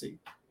UFC?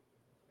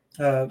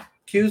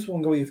 Q's, we'll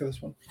go with you for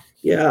this one.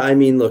 Yeah, I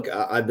mean, look,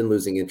 I've been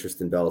losing interest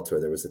in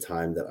Bellator. There was a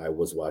time that I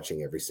was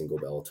watching every single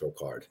Bellator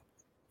card.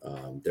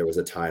 There was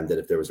a time that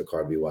if there was a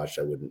card we watched,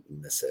 I wouldn't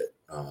miss it.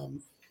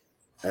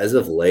 as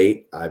of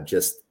late,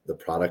 the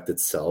product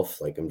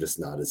itself, like I'm just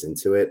not as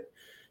into it.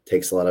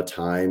 Takes a lot of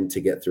time to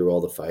get through all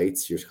the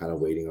fights. You're kind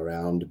of waiting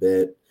around a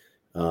bit.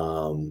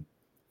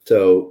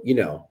 So,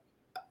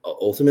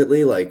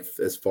 ultimately, like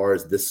as far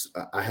as this,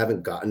 I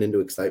haven't gotten into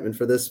excitement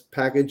for this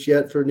package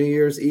yet for New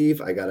Year's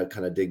Eve. I got to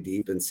kind of dig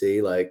deep and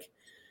see, like,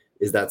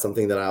 is that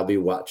something that I'll be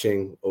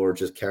watching or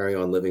just carrying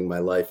on living my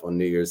life on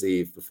New Year's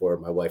Eve before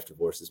my wife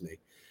divorces me?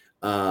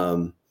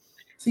 So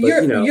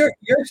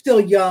you're still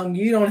young.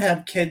 You don't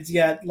have kids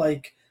yet.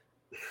 Like,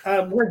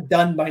 we're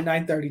done by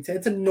 9:30.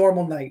 It's a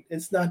normal night.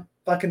 It's not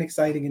fucking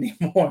exciting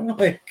anymore.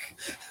 Like,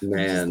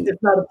 man,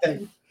 it's not a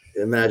thing.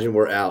 Imagine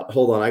we're out.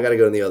 Hold on, I got to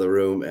go in the other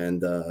room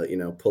and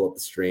pull up the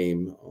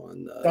stream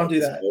on. Don't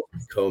do that.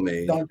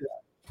 Co-main. Don't do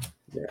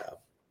that.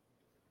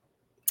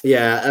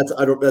 Yeah.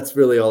 That's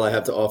really all I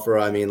have to offer.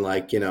 I mean,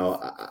 like,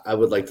 I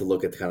would like to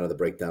look at kind of the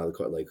breakdown of the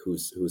card, like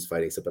who's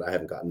fighting stuff, but I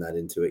haven't gotten that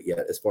into it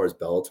yet. As far as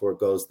Bellator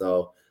goes,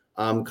 though,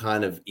 I'm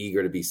kind of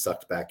eager to be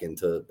sucked back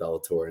into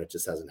Bellator, and it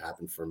just hasn't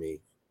happened for me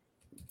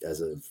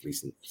as of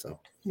recent. So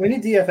we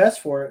need DFS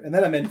for it, and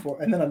then I'm in for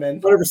it, and then I'm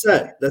in.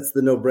 100%. That's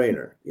the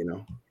no-brainer,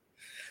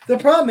 The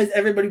problem is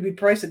everybody be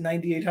priced at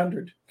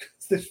 9,800.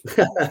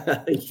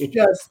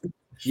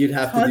 You'd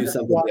have to do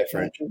something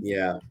different.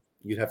 Yeah,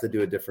 you'd have to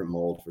do a different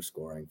mold for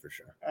scoring for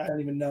sure. I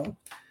don't even know.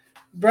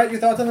 Brett, your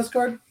thoughts on this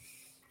card?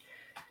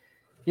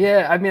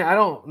 Yeah, I mean, I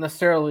don't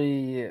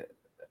necessarily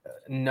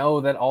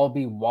know that I'll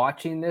be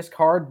watching this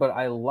card, but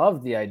I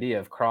love the idea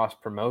of cross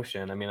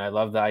promotion. I mean, I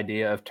love the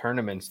idea of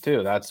tournaments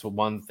too. That's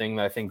one thing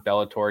that I think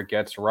Bellator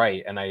gets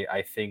right, and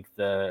I think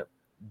the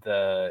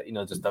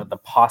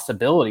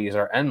possibilities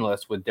are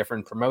endless with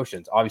different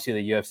promotions. Obviously,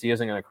 the UFC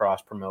isn't going to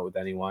cross promote with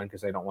anyone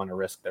because they don't want to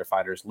risk their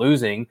fighters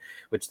losing,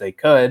 which they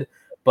could.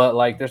 But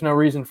like, there's no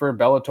reason for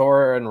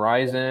Bellator and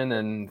RIZIN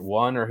and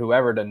One or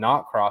whoever to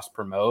not cross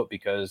promote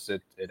because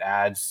it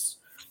adds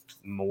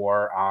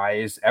more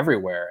eyes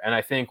everywhere. And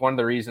I think one of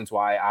the reasons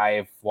why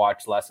I've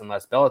watched less and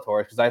less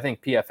Bellator is because I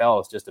think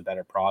PFL is just a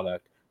better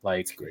product.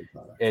 Like, it's a great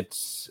product. And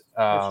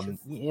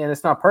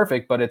it's not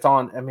perfect, but it's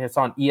on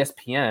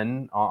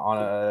ESPN on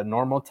a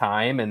normal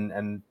time,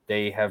 and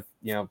they have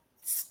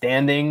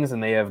standings,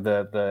 and they have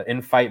the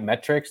in-fight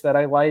metrics that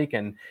I like,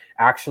 and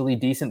actually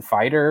decent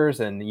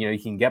fighters, and you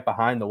can get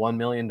behind the $1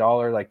 million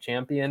like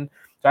champion.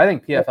 So I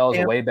think PFL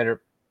is a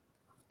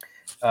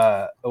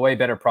way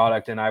better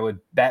product, and I would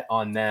bet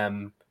on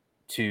them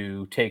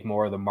to take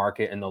more of the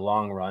market in the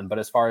long run. But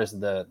as far as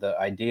the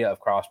idea of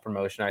cross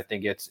promotion, I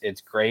think it's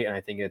great, and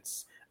I think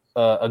it's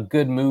a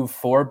good move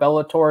for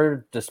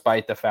Bellator,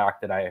 despite the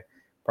fact that I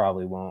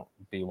probably won't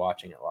be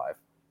watching it live.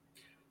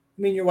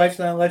 I mean, your wife's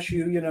not let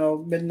you,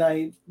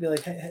 midnight, be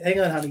like, hang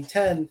on, honey,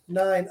 10,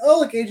 9. Oh,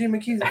 look, AJ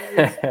McKee's.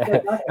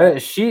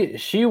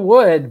 She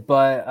would,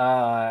 but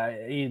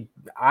I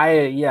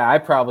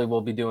probably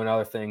will be doing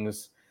other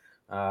things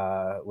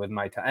with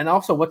my time. And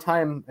also, what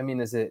time? I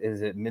mean, is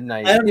it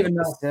midnight? I don't even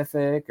know.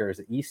 Pacific, or is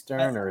it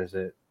Eastern, or is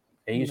it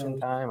Asian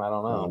time? I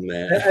don't know. Oh,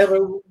 man.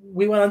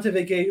 We went to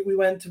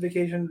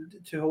vacation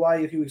to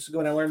Hawaii a few weeks ago,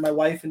 and I learned my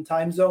wife in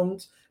time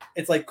zones.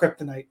 It's like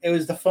kryptonite. It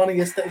was the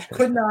funniest thing. She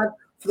could not,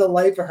 for the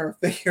life of her,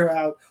 figure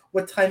out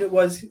what time it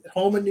was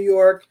home in New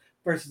York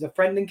versus a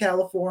friend in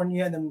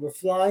California, and then we were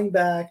flying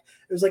back.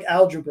 It was like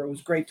algebra. It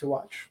was great to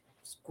watch.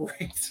 It was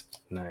great.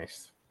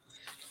 Nice.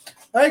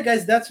 All right,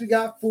 guys, that's what we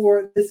got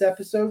for this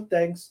episode.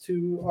 Thanks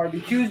to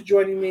RBQs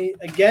joining me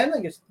again. I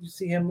guess you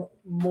see him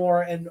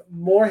more and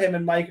more. Him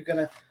and Mike are going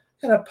to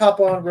kind of pop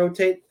on,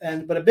 rotate.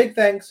 But a big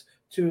thanks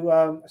to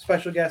a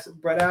special guest,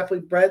 Brett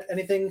Appley. Brett,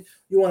 anything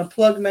you want to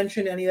plug,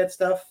 mention, any of that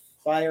stuff,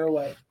 fire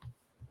away.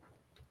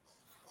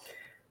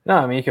 No,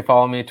 I mean, you can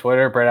follow me on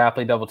Twitter, Brett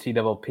Appley,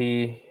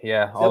 TTP.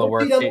 Yeah, all the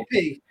work. How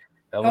many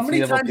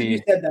times have you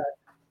said that?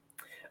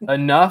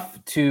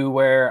 Enough to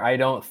where I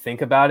don't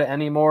think about it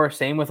anymore.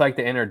 Same with like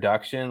the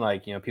introduction.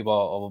 Like, people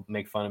will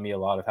make fun of me a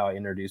lot of how I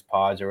introduce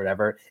pods or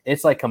whatever.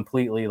 It's like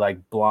completely like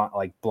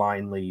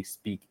blindly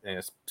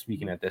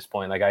speaking at this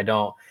point. Like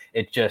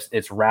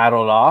it's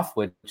rattled off,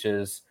 which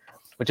is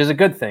a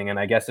good thing. And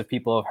I guess if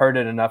people have heard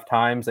it enough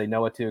times, they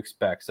know what to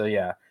expect. So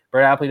yeah,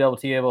 Brett Appley,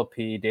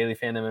 TTP,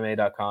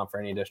 dailyfanmma.com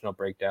for any additional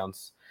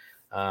breakdowns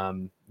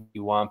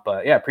you want.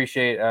 But yeah,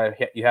 appreciate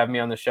you having me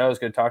on the show. It's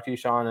good to talk to you,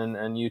 Sean,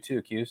 and you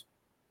too, Q's.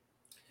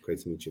 Great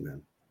to meet you,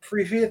 man.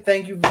 Appreciate it.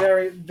 Thank you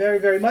very, very,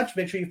 very much.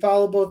 Make sure you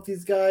follow both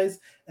these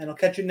guys, and I'll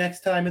catch you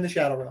next time in the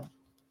Shadow Realm.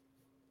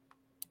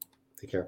 Take care.